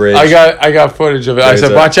under the bridge. I got footage of it. I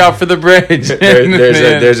said, watch out for the bridge.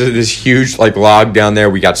 There's this huge like log down there.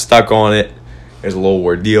 We got stuck on it. There's a little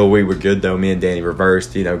ordeal. We were good though. Me and Danny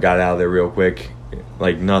reversed. Got out of there real quick.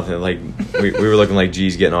 Like nothing. Like we were looking like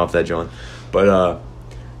G's getting off that John. But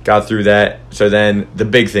got through that. So then the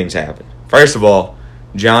big things happened. First of all,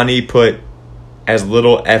 Johnny put as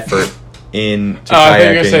little effort in to I think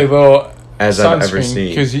you're gonna say kayaking little as I've ever seen.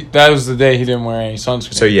 because that was the day he didn't wear any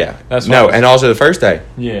sunscreen. So yeah, That's no, what and also the first day.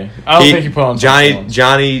 Yeah, I don't think he put on sunscreen.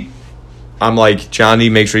 Johnny. I'm like, Johnny,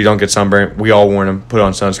 make sure you don't get sunburned. We all warn him, put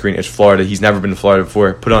on sunscreen. It's Florida. He's never been to Florida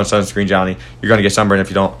before. Put on sunscreen, Johnny. You're going to get sunburned if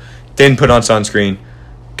you don't. Didn't put on sunscreen.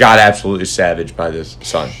 Got absolutely savaged by this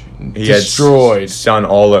sun. He Destroyed. had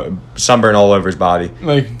sunburn all over his body.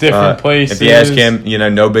 Like different places. If you ask him,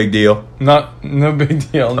 no big deal. No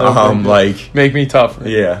big deal. No big deal. Like make me tougher.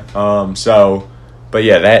 Yeah. So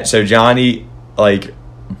Johnny,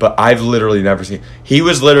 but I've literally never seen. He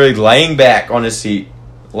was literally laying back on his seat,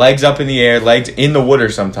 legs up in the air, legs in the water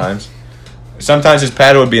sometimes. Sometimes his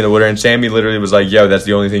paddle would be in the water, and Sammy literally was like, yo, that's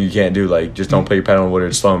the only thing you can't do. Like, just don't put your paddle in the water.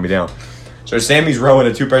 It's slowing me down. So Sammy's rowing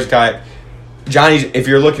a 2-person kayak. Johnny's, if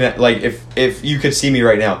you're looking at, if you could see me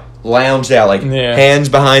right now, lounged out, hands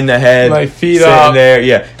behind the head. Like, feet sitting up. there,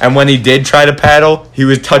 yeah. And when he did try to paddle, he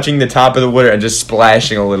was touching the top of the water and just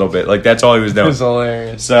splashing a little bit. Like, that's all he was It doing. was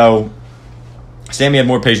hilarious. So, Sammy had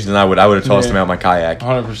more patience than I would. I would have tossed him out my kayak.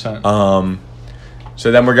 100%.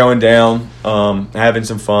 So then we're going down, having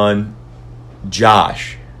some fun.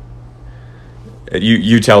 Josh.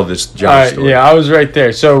 You tell this Josh story. Yeah, I was right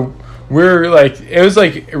there. So we're it was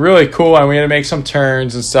really cool, and we had to make some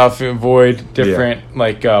turns and stuff to avoid different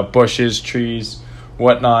bushes, trees,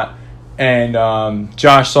 whatnot. And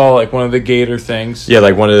Josh saw one of the gator things. Yeah,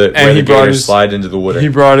 one of the And where he the brought gators his- slide into the water. He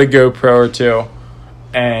brought a GoPro or two,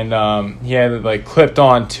 and he had it clipped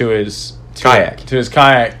on to his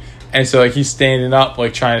kayak. And so he's standing up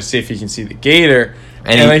trying to see if he can see the gator,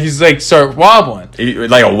 and he's start wobbling.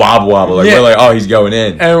 Like a wobble. We're like, oh, he's going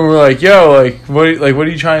in. And we're like, yo, what are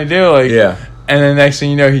you trying to do? Yeah. And then next thing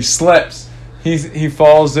you know, he slips he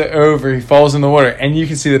falls over. He falls in the water, and you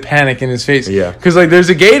can see the panic in his face. Yeah. because like there's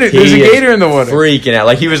a gator. There's a gator in the water. Freaking out.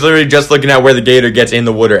 Like he was literally just looking at where the gator gets in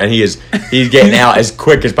the water, and he's getting out as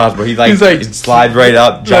quick as possible. He's like he slides right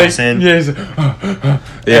up, jumps in. Yeah. He's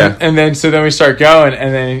Yeah. And then we start going,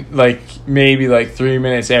 and then like maybe like 3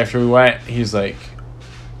 minutes after we went, he's like,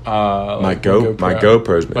 my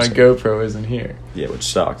GoPro's missing. My GoPro isn't here. Yeah, which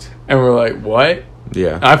sucked. And we're like, what?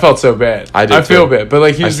 Yeah. I felt so bad. I feel bad, but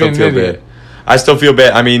like he was being an idiot. I still feel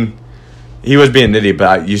bad. I mean, he was being an idiot,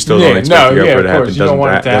 but you still don't expect the GoPro to happen.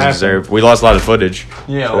 Doesn't deserve. We lost a lot of footage.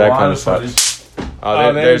 Yeah, so that kind of footage.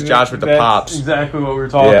 Oh, there's Josh with the pops. Exactly what we were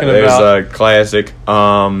talking about. There's a classic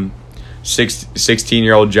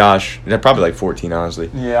 16-year-old Josh. Probably like 14,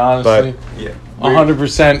 honestly. Yeah, honestly. But, yeah.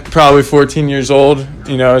 100% probably 14 years old.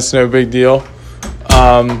 You know, it's no big deal.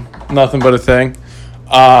 Nothing but a thing.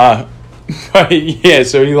 But yeah,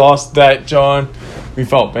 so he lost that, John. We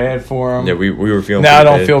felt bad for him. Yeah, we were feeling now I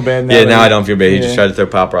don't bad. feel bad. Now I don't feel bad. He just tried to throw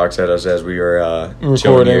pop rocks at us as we were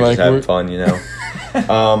chilling here, just having fun, you know.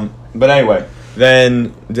 But anyway,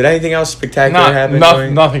 then did anything else spectacular happen?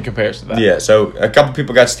 Nothing compares to that. Yeah, so a couple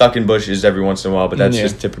people got stuck in bushes every once in a while, but that's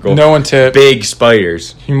just typical. No one tipped. Big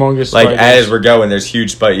spiders. Humongous spiders. Like, as we're going, there's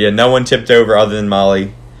huge spiders. Yeah, no one tipped over other than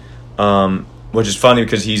Molly, which is funny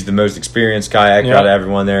because he's the most experienced kayaker out of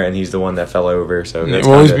everyone there, and he's the one that fell over. So that's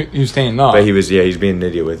he was staying up. But he's being an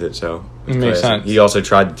idiot with it, so it makes sense. He also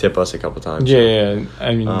tried to tip us a couple times. Yeah.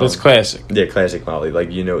 I mean, that's classic. Yeah, classic Molly. Like,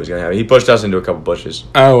 you know what was going to happen. He pushed us into a couple bushes.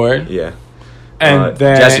 Oh, word? Yeah. And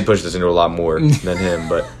then Jesse pushed us into a lot more than him,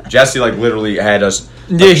 but Jesse like literally had us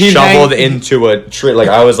shoveled into a tree. Like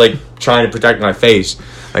I was like trying to protect my face,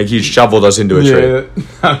 like he shoveled us into a tree.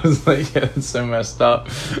 I was like, it's so messed up.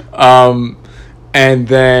 And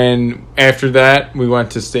then after that, we went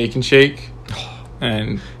to Steak and Shake,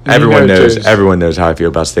 and everyone knows how I feel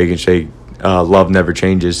about Steak and Shake. Love never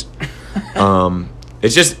changes.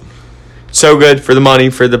 It's just so good for the money,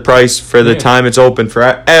 for the price, for the time it's open, for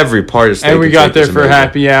every part of Steak and Shake. And we got there for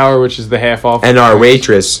happy hour, which is the half off. And our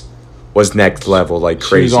waitress was next level, like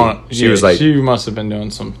crazy. She was like, she must have been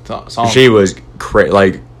doing something. She was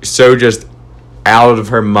like so just out of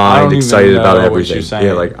her mind, excited about everything.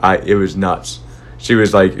 Yeah, it was nuts. She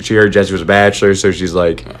was like, she heard Jesse was a bachelor, so she's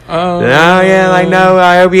like, no,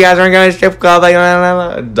 I hope you guys aren't going to strip club, like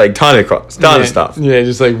ton of stuff. Yeah,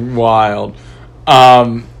 just like wild.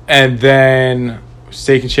 And then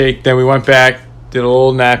Steak and Shake. Then we went back, did a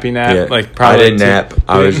little nappy nap. Yeah, like probably I didn't nap.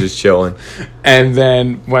 I was just chilling. And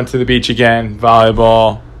then went to the beach again,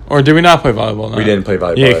 volleyball. Or did we not play volleyball? No? We didn't play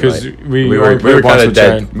volleyball. Yeah, because we were kind of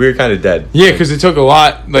dead. We were kind of dead. Yeah, because it took a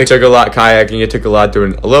lot. Like, it took a lot kayaking. It took a lot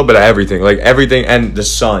doing a little bit of everything, like everything, and the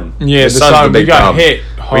sun. Yeah, the sun. We got hit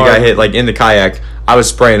hard. We got hit like in the kayak. I was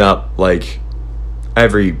spraying up like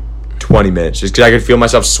every 20 minutes just because I could feel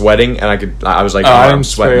myself sweating, and I was like, I'm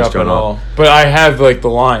sweating what's going on. But I have like the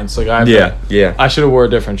lines, like I have I should have wore a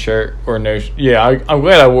different shirt or no. I'm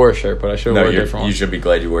glad I wore a shirt, but I should have wore a different one. You should be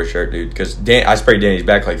glad you wore a shirt, dude, because I sprayed Danny's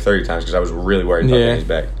back like 30 times because I was really worried about Danny's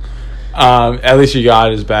back. At least you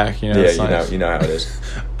got his back, you know. Yeah, nice. you know how it is.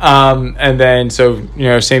 And then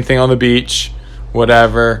same thing on the beach,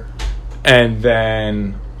 whatever, and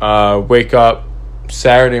then wake up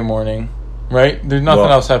Saturday morning. Right? There's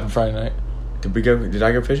nothing else happened Friday night. Did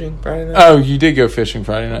I go fishing Friday night? Oh, you did go fishing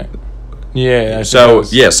Friday night. Yeah. So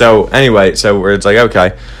anyway, where it's like,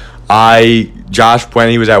 okay. Josh, when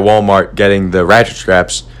he was at Walmart getting the ratchet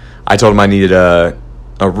straps, I told him I needed a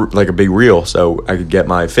big reel so I could get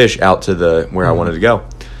my fish out to where I wanted to go.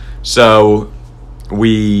 So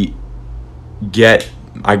I get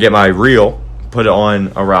my reel, put it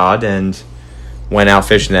on a rod, and went out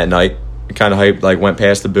fishing that night. Kind of hyped, like went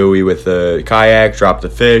past the buoy with the kayak, dropped the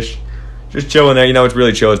fish, just chilling there. It's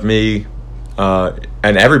really chill. It's me and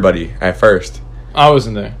everybody at first. I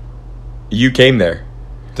wasn't there. You came there.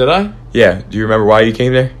 Did I? Yeah. Do you remember why you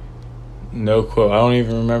came there? No clue. I don't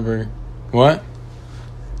even remember. What?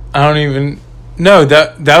 I don't even... No,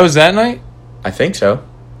 that was that night? I think so.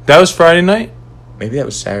 That was Friday night? Maybe that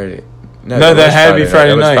was Saturday. No, that had to be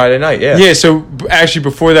Friday night. That was Friday night, yeah. Yeah, so actually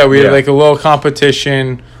before that we had like a little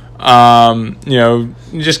competition...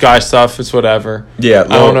 just guy stuff. It's whatever. Yeah,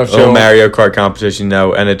 little Mario Kart competition.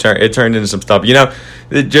 And it turned into some stuff.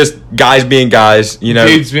 Just guys being guys.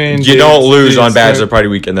 Dudes being you don't lose on Bachelor Party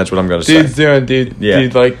weekend. That's what I'm going to say. Dudes doing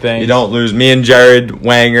dude like things. You don't lose. Me and Jared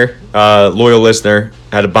Wanger, loyal listener,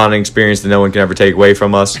 had a bonding experience that no one can ever take away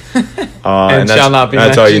from us. And shall not be.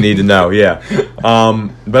 That's all you need to know. Yeah.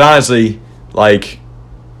 But honestly, like,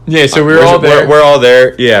 Yeah, so we were all there. We're all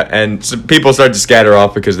there, yeah. And so people start to scatter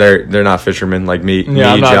off because they're not fishermen like me. Yeah, me,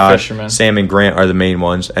 I'm not a Josh, fisherman. Sam, and Grant are the main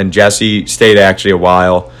ones. And Jesse stayed actually a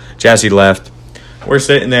while. Jesse left. We're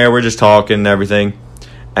sitting there. We're just talking and everything.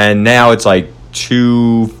 And now it's like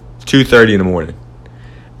 2:30 in the morning.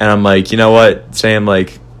 And I'm like, you know what, Sam,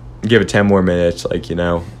 like, give it 10 more minutes. Like, you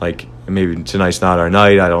know, like, maybe tonight's not our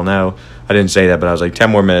night. I don't know. I didn't say that, but I was like, 10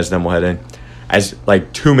 more minutes, then we'll head in. As,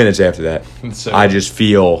 like, 2 minutes after that, So- I just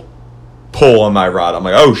feel pull on my rod. I'm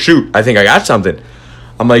like, oh, shoot, I think I got something.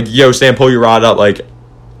 I'm like, yo, Sam, pull your rod up. Like,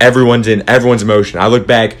 everyone's in motion. I look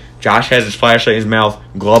back. Josh has his flashlight in his mouth,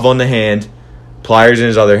 glove on the hand, pliers in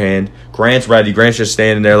his other hand. Grant's ready. Grant's just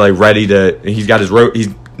standing there, like, ready to... He's got his rope. He's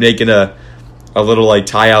making a little, like,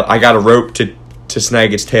 tie out. I got a rope to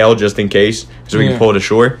snag its tail just in case so we can pull it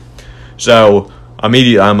ashore. So,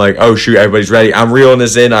 immediately, I'm like, oh, shoot, everybody's ready. I'm reeling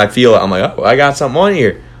this in. I feel it. I'm like, oh, I got something on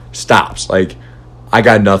here. Stops. Like, I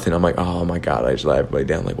got nothing. I'm like, oh, my God. I just let everybody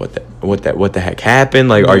down. Like, what the heck happened?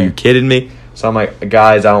 Like, are you kidding me? So, I'm like,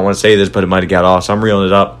 guys, I don't want to say this, but it might have got off. So, I'm reeling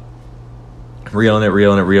it up. Reeling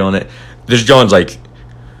it. This John's like,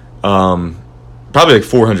 probably like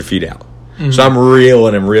 400 feet out. Mm-hmm. So I'm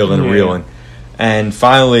reeling. And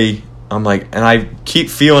finally, I'm like, and I keep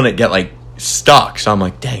feeling it get like stuck. So I'm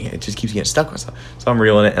like, dang it just keeps getting stuck with stuff. So I'm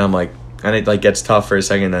reeling it, and I'm like, and it like gets tough for a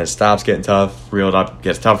second, then it stops getting tough. Reel it up,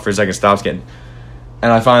 gets tough for a second, stops getting.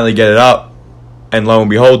 And I finally get it up, and lo and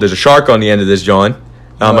behold, there's a shark on the end of this John.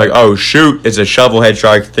 And I'm like, oh shoot, it's a shovelhead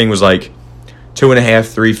shark. The thing was like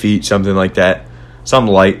 2.5, 3 feet, something like that,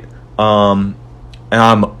 something light. And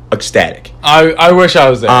I'm ecstatic. I wish I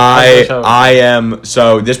was there. I am.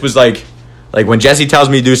 So this was like when Jesse tells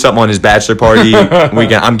me to do something on his bachelor party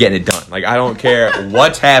weekend, I'm getting it done. Like, I don't care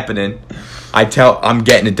what's happening. I'm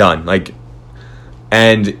getting it done. Like,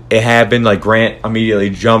 and it happened. Like, Grant immediately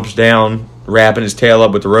jumps down, wrapping his tail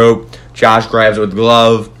up with the rope. Josh grabs it with the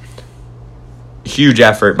glove. Huge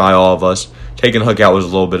effort by all of us. Taking the hook out was a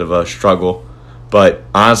little bit of a struggle, but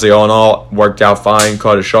honestly, all in all, worked out fine.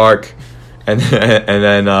 Caught a shark. And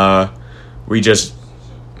then we just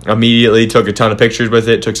immediately took a ton of pictures with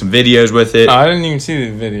it, took some videos with it. I didn't even see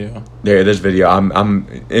the video. This video. I'm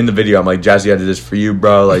in the video. I'm like, Jesse, I did this for you,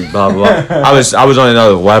 bro. Like, blah blah blah. I was on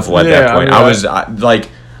another level at that point. I was like,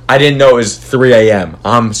 I didn't know it was 3 a.m.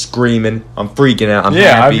 I'm screaming. I'm freaking out. I'm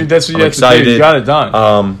happy. I mean, that's what you I'm have to do. You got it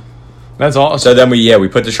done. That's awesome. So then we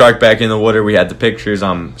put the shark back in the water. We had the pictures.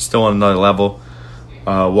 I'm still on another level.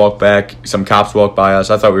 Walk back. Some cops walked by us.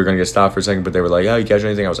 I thought we were going to get stopped for a second, but they were like, oh, you catch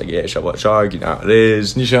anything? I was like, yeah, shovel shark. You know how it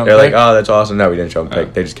is. You show them They're like, pic? oh, that's awesome. No, we didn't show them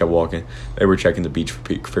pic. They just kept walking. They were checking the beach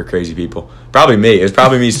for crazy people. Probably me. It was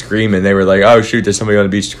probably me screaming. They were like, oh, shoot, there's somebody on the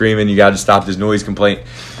beach screaming. You got to stop this noise complaint.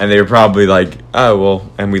 And they were probably like, oh,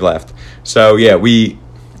 well, and we left. So, yeah, we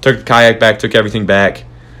took the kayak back, took everything back,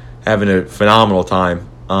 having a phenomenal time.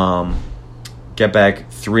 Get back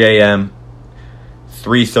 3 a.m.,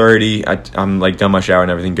 3:30. I'm like done my shower and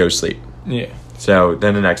everything. Go sleep. Yeah. So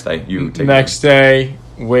then the next day, next day,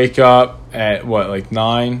 wake up at what, like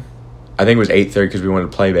 9? I think it was 8:30 because we wanted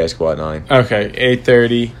to play basketball at 9. Okay,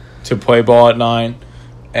 8:30 to play ball at 9,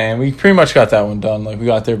 and we pretty much got that one done. Like, we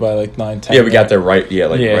got there by like 9:10. Yeah, we got there right. Yeah,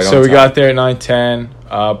 like right so on we time. got there at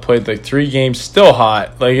 9:10. Played like 3 games. Still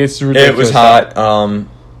hot. Like, it's ridiculous. It was hot.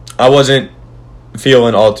 I wasn't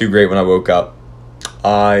feeling all too great when I woke up.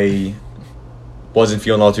 I wasn't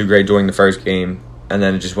feeling all too great during the first game, and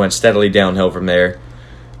then it just went steadily downhill from there.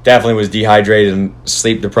 Definitely was dehydrated and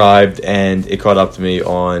sleep deprived, and it caught up to me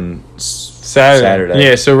on Saturday.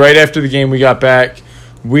 Yeah, so right after the game we got back,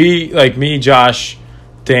 we, like, me, Josh,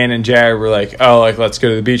 Dan, and Jared were like, oh, like, let's go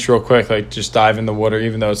to the beach real quick, like, just dive in the water,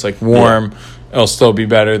 even though it's, like, warm, it'll still be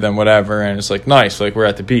better than whatever, and it's, like, nice, like, we're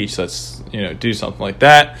at the beach, let's, do something like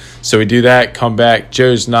that. So we do that, come back,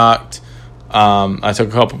 Joe's knocked. I took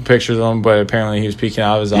a couple pictures of him, but apparently he was peeking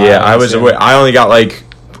out of his eye. Yeah, I only got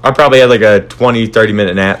I probably had like a 20-30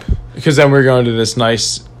 minute nap. Because then we were going to this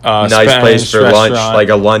nice place for restaurant.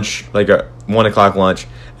 lunch, like a 1 o'clock lunch.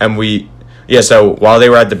 And so while they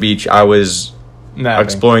were at the beach, I was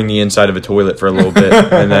exploring the inside of a toilet for a little bit.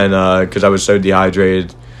 And then, because I was so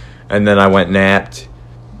dehydrated. And then I went and napped.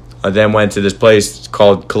 I then went to this place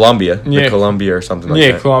called Columbia. Columbia or something like that.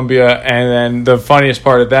 Yeah, Columbia. And then the funniest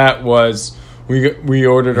part of that was we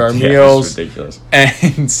ordered our meals. It was ridiculous.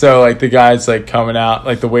 And so, like, the guys, like, coming out,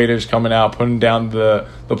 like, the waiters coming out, putting down the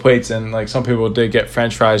plates. And, like, some people did get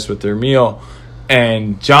french fries with their meal.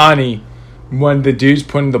 And Johnny, when the dude's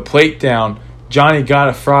putting the plate down, Johnny got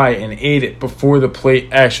a fry and ate it before the plate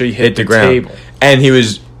actually hit the ground. table. And he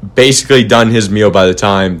was basically done his meal by the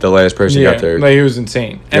time the last person got there. Like, it was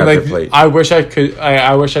insane. got And their like, plate. I wish I could.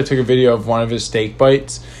 I wish I took a video of one of his steak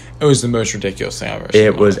bites. It was the most ridiculous thing I've ever seen.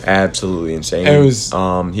 It was absolutely insane. It was.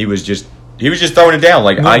 He was just throwing it down.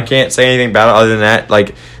 Like, Yeah. I can't say anything about it other than that.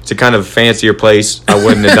 Like, it's a kind of fancier place. I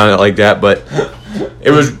wouldn't have done it like that, but it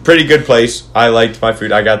was a pretty good place. I liked my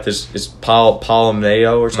food. I got this. It's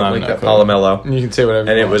Palomelo or something like that. Palomelo. You can say whatever.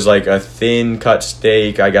 And you it want. was like a thin cut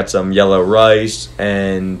steak. I got some yellow rice,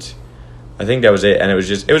 and I think that was it. And it was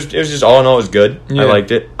just all in all, it was good. Yeah. I liked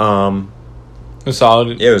it. It was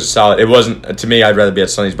solid. It was solid. It wasn't, to me, I'd rather be at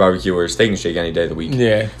Sonny's Barbecue or Steak and Shake any day of the week.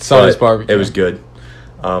 Yeah, Sonny's But Barbecue. It was good.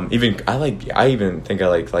 I even think I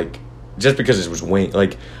like just because it was wing.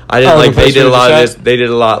 Like, I didn't Oh, like the they place did a we lot of just this. They did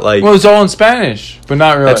a lot like Well, it was all in Spanish, but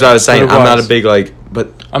not really. that's what I was saying. But it I'm not was. a big like,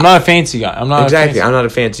 but I'm not a fancy guy. I'm not exactly. A I'm not a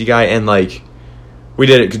fancy guy, and like we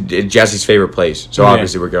did it Jesse's favorite place, so Yeah.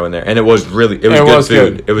 obviously we're going there, and it was good was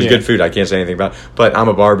food. good. It was Yeah. good food. I can't say anything about it, but I'm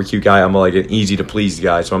a barbecue guy. I'm like an easy to please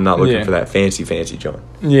guy, so I'm not looking Yeah. for that fancy joint.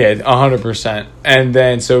 Yeah, 100%. And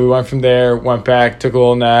then so we went from there, went back, took a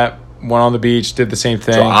little nap, went on the beach, did the same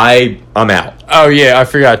thing. So I'm out. Oh yeah, I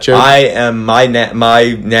forgot, Joe. I am my net.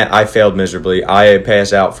 I failed miserably. I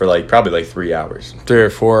pass out for probably 3 hours. 3 or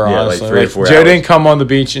 4, Yeah, like honestly. 3 or 4 Joe hours. didn't come on the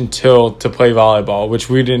beach until to play volleyball, which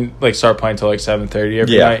we didn't start playing until 7:30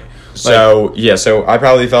 every Yeah. night. So I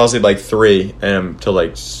probably fell asleep 3 and till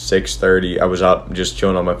 6:30. I was up just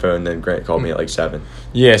chilling on my phone. Then Grant called me at 7.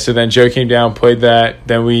 Yeah, so then Joe came down, played that.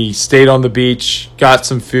 Then we stayed on the beach, got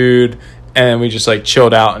some food, and then we just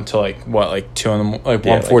chilled out until 2 in the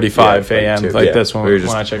 1:45 a.m. 2, That's when we were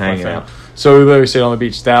just I checked my hanging phone. out. So we literally stayed on the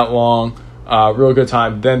beach that long. Real good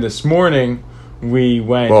time. Then this morning we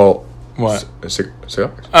went. Well, What? cigars.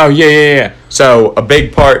 Oh yeah. So a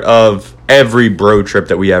big part of every bro trip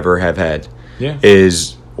that we ever have had Yeah.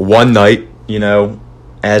 is one night,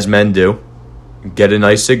 as men do, get a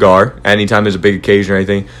nice cigar. Anytime there's a big occasion or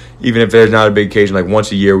anything, even if there's not a big occasion,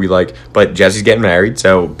 once a year but Jesse's getting married,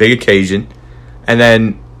 so big occasion. And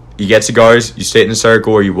then you get cigars, you sit in a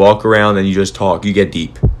circle or you walk around and you just talk. You get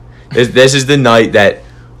deep. This is the night that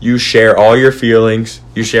you share all your feelings,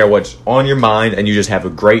 you share what's on your mind, and you just have a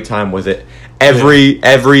great time with it.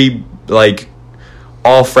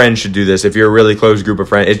 All friends should do this. If you're a really close group of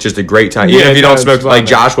friends, it's just a great time. Even Yeah, if you no, don't it's smoke, fun.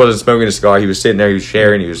 Josh wasn't smoking a cigar. He was sitting there, he was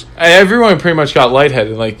sharing, he was... Everyone pretty much got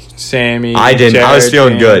lightheaded, Sammy. I didn't. I was Jared,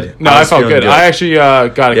 feeling Dan. good. No, I I was felt feeling good. good. I actually got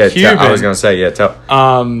a Cuban. I was going to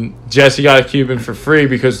say, Jesse got a Cuban for free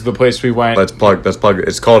because of the place we went. let's plug it.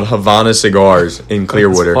 It's called Havana Cigars in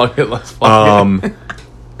Clearwater. Let's plug it.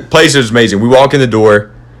 Place is amazing. We walk in the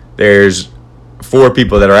door. There's 4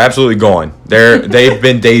 people that are absolutely gone. They've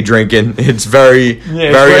been day drinking. It's very it's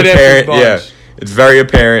very right after apparent. lunch. Yeah, it's very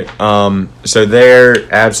apparent. So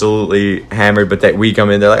they're absolutely hammered. But that we come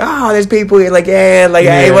in, they're like, "Oh, there's people here." Hey,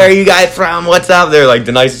 Yeah. where are you guys from? What's up? They're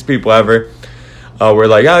the nicest people ever. We're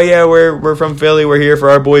like, "Oh yeah, we're from Philly. We're here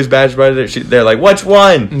for our boys' bachelor party." They're like, "Which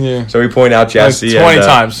one?" Yeah. So we point out Jesse 20 and,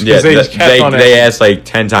 times, 'cause Yeah, they just kept on they asking. asked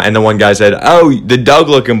 10 times, and the one guy said, "Oh, the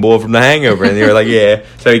Doug-looking bull from The Hangover," and they were like, "Yeah."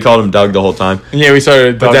 So he called him Doug the whole time. Yeah, we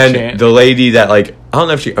started. But then the lady that I don't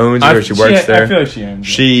know if she owns it or she works there. I feel like she owns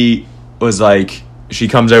it. She was she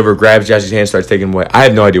comes over, grabs Jesse's hand, starts taking him away. I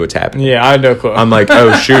have no idea what's happening. Yeah, I had no clue. I'm like,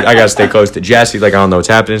 oh shoot, I gotta stay close to Jesse. I don't know what's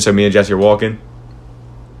happening. So me and Jesse are walking.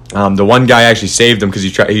 The one guy actually saved him because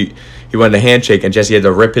he wanted a handshake, and Jesse had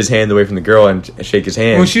to rip his hand away from the girl and shake his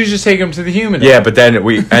hand. Well, she was just taking him to the humidor. Yeah, but then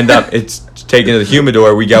we end up it's taken to the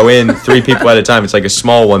humidor. We go in 3 people at a time. It's a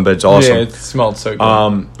small one, but it's awesome. Yeah, it smelled so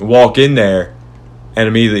good. Walk in there, and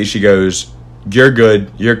immediately she goes, "You're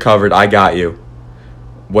good. You're covered. I got you.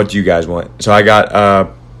 What do you guys want?" So I got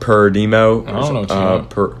Perdimo. I don't know what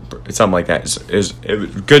you want. It's something like that. It was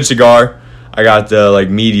good cigar. I got the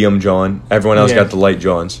medium John. Everyone else Yeah. got the light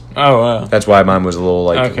Johns. Oh wow. That's why mine was a little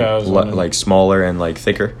Okay, I was wondering. smaller and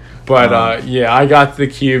thicker. But yeah, I got the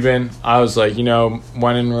Cuban. I was like,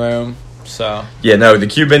 when in Rome, so Yeah, no, the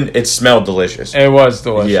Cuban, it smelled delicious. it was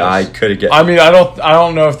delicious. Yeah, I could have get. I mean, I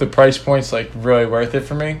don't know if the price point's really worth it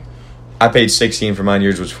for me. I paid 16 for mine.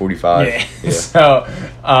 Yours was 45. Yeah. So,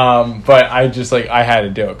 but I just I had to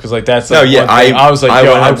do it because that's No, one yeah, thing. I was like,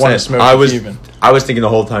 yo, I 100%. want to smoke I a was, Cuban. I was thinking the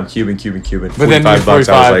whole time Cuban. But then $45 bucks.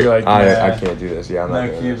 I was you're like, like, I nah. can't do this. Yeah, I'm not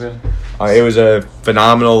No doing this. Cuban. It was a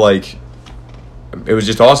phenomenal it was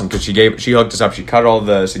just awesome because she hooked us up. She cut all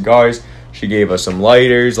the cigars. She gave us some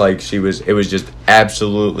lighters. It was just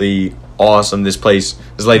absolutely awesome. This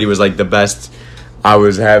lady was the best. I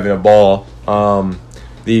was having a ball.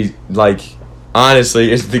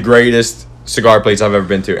 Honestly, it's the greatest cigar place I've ever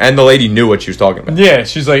been to, and the lady knew what she was talking about. Yeah,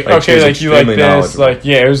 she's like, Like, she okay, was you like extremely this, knowledgeable.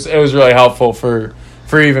 yeah, it was really helpful for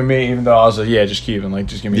for even me, even though I was like, yeah, just Cuban, like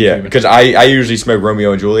just give me Yeah, Cuban. because I usually smoke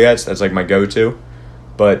Romeo and Juliet's. That's like my go-to.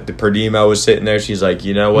 But the Perdimo was sitting there. She's like,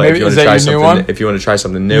 you know what? Maybe- if you want is to that try your new something, one? if you want to try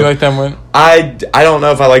something new, You like them one? I don't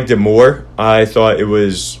know if I liked it more. I thought it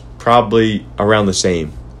was probably around the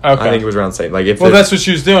same. Okay. I think it was around the same. Like if Well, the- that's what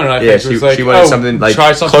she was doing. And I yeah, think it was like, she wanted something like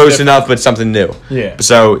try something close different. enough, but something new. Yeah.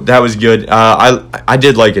 So that was good. I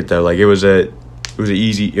did like it though. Like it was an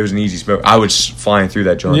easy smoke. I was flying through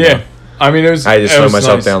that joint. Yeah. I mean, it was. I had to it slow was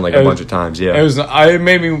myself nice. down like It a was- bunch of times. Yeah. It was. It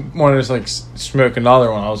made me want to just like smoke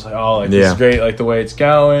another one. I was like, oh, like this Yeah. is great. Like the way it's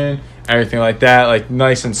going, everything like that, like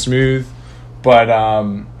nice and smooth. But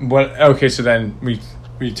what? Okay, so then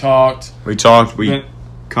we talked. We talked. We Then-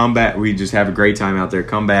 come back. We just have a great time out there.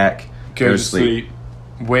 Come back. Go to sleep.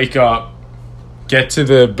 Wake up. Get to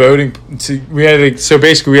the boating. So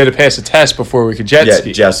basically, we had to pass a test before we could jet Yeah,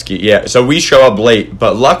 ski. jet ski. Yeah. So we show up late,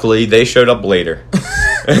 but luckily they showed up later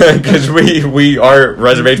because our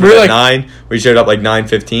reservation was We were at like- 9. We showed up like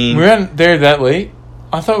 9:15. We weren't there that late.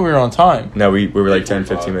 I thought we were on time. No, we were like 10,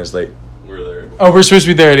 15 minutes late. We're there. Oh, we're supposed to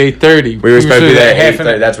be there at 8:30. We were supposed to be there at half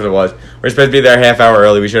 8:30. That's what it was. We were supposed to be there a half hour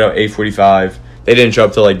early. We showed up 8:45. They didn't show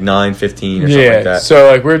up till like 9:15 or something like that. So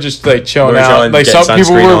like we're just like chilling We were out. chilling, Like getting some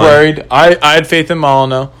people sunscreen were on. worried. I had faith in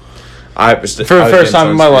Molyneux. I was, For the I was first getting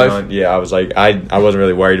time in my sunscreen life. on. Yeah, I was like, I wasn't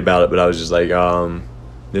really worried about it, but I was just like,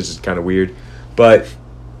 this is kind of weird. But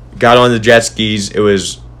got on the jet skis. It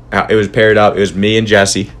was paired up. It was me and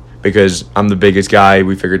Jesse because I'm the biggest guy.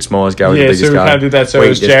 We figured smallest guy was the Yeah, biggest so we guy. kind of did that. So Weight it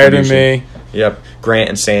was Jared and distribution. me, Yep, Grant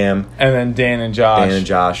and Sam, and then Dan and Josh. Dan and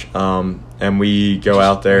Josh. And we go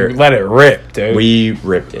out there. We let it rip, dude. We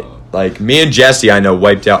ripped it. Like me and Jesse, I know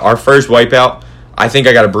wiped out. Our first wipeout, I think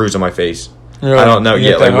I got a bruise on my face. Really? I don't know. You Yeah,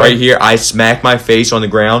 hit like that right hard? here, I smacked my face on the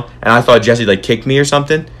ground, and I thought Jesse like kicked me or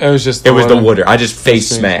something. It was just. It was the water. I just face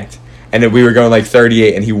That's smacked, and then we were going like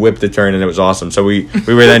 38, and he whipped the turn, and it was awesome. So we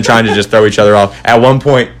were then trying to just throw each other off. At one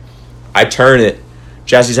point, I turn it.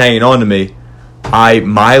 Jesse's hanging on to me.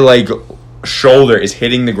 My like shoulder is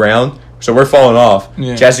hitting the ground, so we're falling off.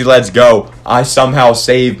 Yeah. Jesse lets go. I somehow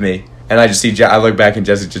saved me, and I just see. I look back, and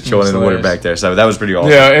Jesse just chilling in the water Nice. back there. So that was pretty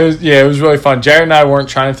awesome. Yeah, it was really fun. Jared and I weren't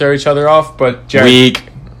trying to throw each other off, but Jared. Weak.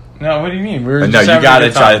 No, what do you mean? We were No, just you having a gotta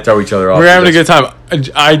good try time. to throw each other off. We were having a good time.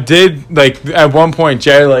 I did like at one point.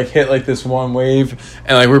 Jared like hit like this one wave,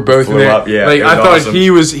 and like we're both in Flew there. up, yeah, like it was I thought awesome.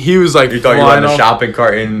 he was like You thought you were flying on a off. shopping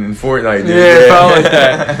cart in Fortnite, dude. Yeah, it felt like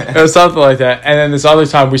that. It was something like that. And then this other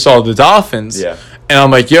time we saw the dolphins. Yeah. And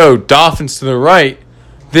I'm like, yo, dolphins to the right.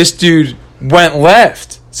 This dude went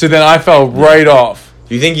left. So then I fell right off.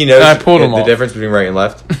 Do you think he knows And I pulled him the off. difference between right and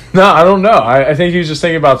left? No, I don't know. I think he was just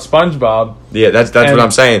thinking about SpongeBob. Yeah, that's And- what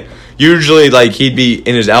I'm saying. Usually, like, he'd be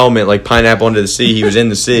in his element, like Pineapple Under the Sea. He was in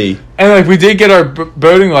the sea. And like we did get our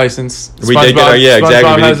boating license. We did get our- yeah, exactly,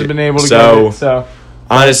 SpongeBob we did hasn't get- been able to so- get it. So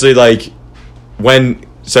Honestly, like,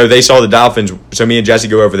 so they saw the dolphins, so me and Jesse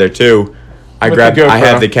go over there too. I With the I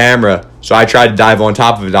have GoPro. the camera, so I tried to dive on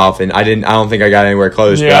top of a dolphin. I don't think I got anywhere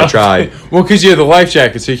close, but I tried. Well, because you have the life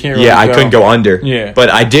jacket, so you can't. Really Yeah, I couldn't go under. Yeah.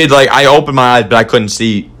 But I did, like, I opened my eyes, but I couldn't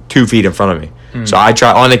see 2 feet in front of me. Hmm. So I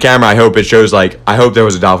tried, on the camera, I hope it shows, like, I hope there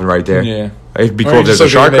was a dolphin right there. Yeah. It'd be Or cool you if there's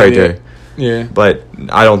just a look at shark an right idiot. there. Yeah. But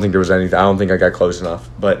I don't think there was anything. I don't think I got close enough.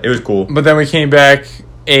 But it was cool. But then we came back,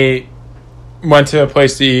 ate, went to a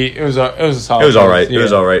place to eat. It was a solid. It was all place. right. It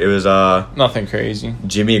was all right. It was Nothing crazy.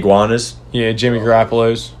 Jimmy Iguanas. Yeah, Jimmy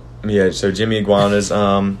Garoppolo's. Yeah, so Jimmy Iguanas.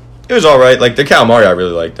 It was all right. Like the calamari, I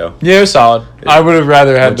really liked though. Yeah, it was solid. I would have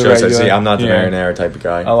rather had the Just- regular. See, I'm not the Yeah. marinara type of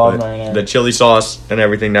guy. I love but marinara. The chili sauce and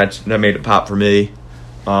everything that made it pop for me.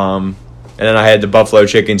 And then I had the buffalo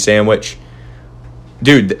chicken sandwich.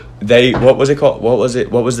 Dude, what was it called? What was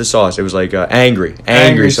it? What was the sauce? It was like angry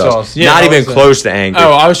sauce. Yeah, Not what even was it? close to angry.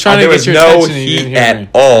 Oh, I was trying to there get was your no attention and you didn't heat hear at me.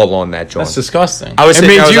 all on that joint. That's disgusting. I was It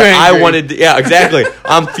sitting made there, I was you like, I angry. wanted, yeah, exactly.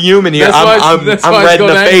 I'm fuming here. That's why it's- I'm that's why it's red in called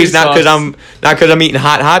the angry face, not because sauce. I'm eating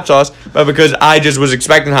hot sauce, but because I just was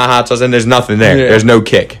expecting hot sauce and there's nothing there. Yeah. There's no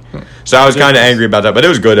kick. So I was kind of Ridiculous. angry about that, but it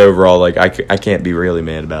was good overall. Like I can't be really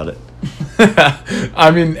mad about it. I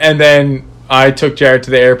mean, and then I took Jared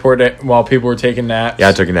to the airport while people were taking naps. Yeah,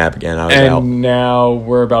 I took a nap again. I was And out. now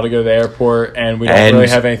we're about to go to the airport, and we don't And- really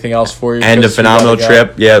have anything else for you. And a 'cause we phenomenal gotta go.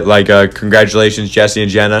 trip. Yeah, like congratulations, Jesse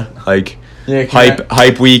and Jenna. Like Yeah,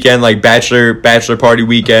 hype weekend, like bachelor party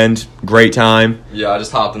weekend. Great time. Yeah, I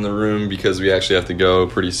just hopped in the room because we actually have to go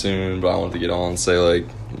pretty soon, but I wanted to get on and say, like,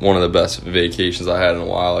 one of the best vacations I had in a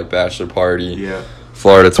while, like bachelor party.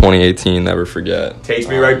 Florida 2018, never forget. Takes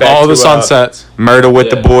me right back all to the sunsets. Murder with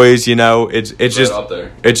the Yeah. boys, you know. It's just up there.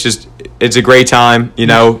 it's a great time, you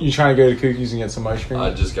know. You trying to go to Cookies and get some ice cream? I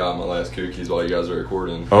just got my last cookies while you guys were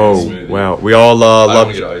recording. Oh Smoothie. wow, we all I love.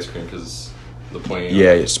 want to get ice cream because the plane.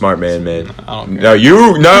 Yeah, smart man. I don't care.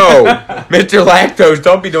 No, Mr. Lactose,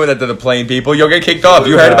 don't be doing that to the plane people. You'll get kicked off.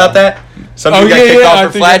 You heard about that? Some people got kicked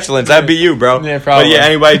off for flatulence. That'd be you, bro. Yeah, probably. But yeah,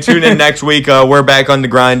 anyway, tune in next week. We're back on the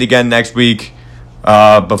grind again next week.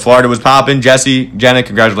 But Florida was popping. Jesse, Jenna,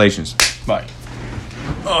 congratulations. Bye.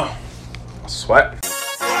 Sweat.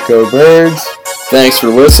 Go Birds. Thanks for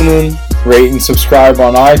listening. Rate and subscribe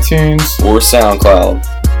on iTunes. Or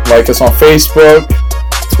SoundCloud, Like us on Facebook.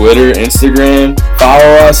 Twitter, Instagram.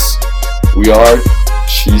 Follow us. We are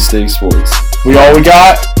Cheesesteak Sports. We all we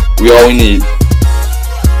got. We all we need.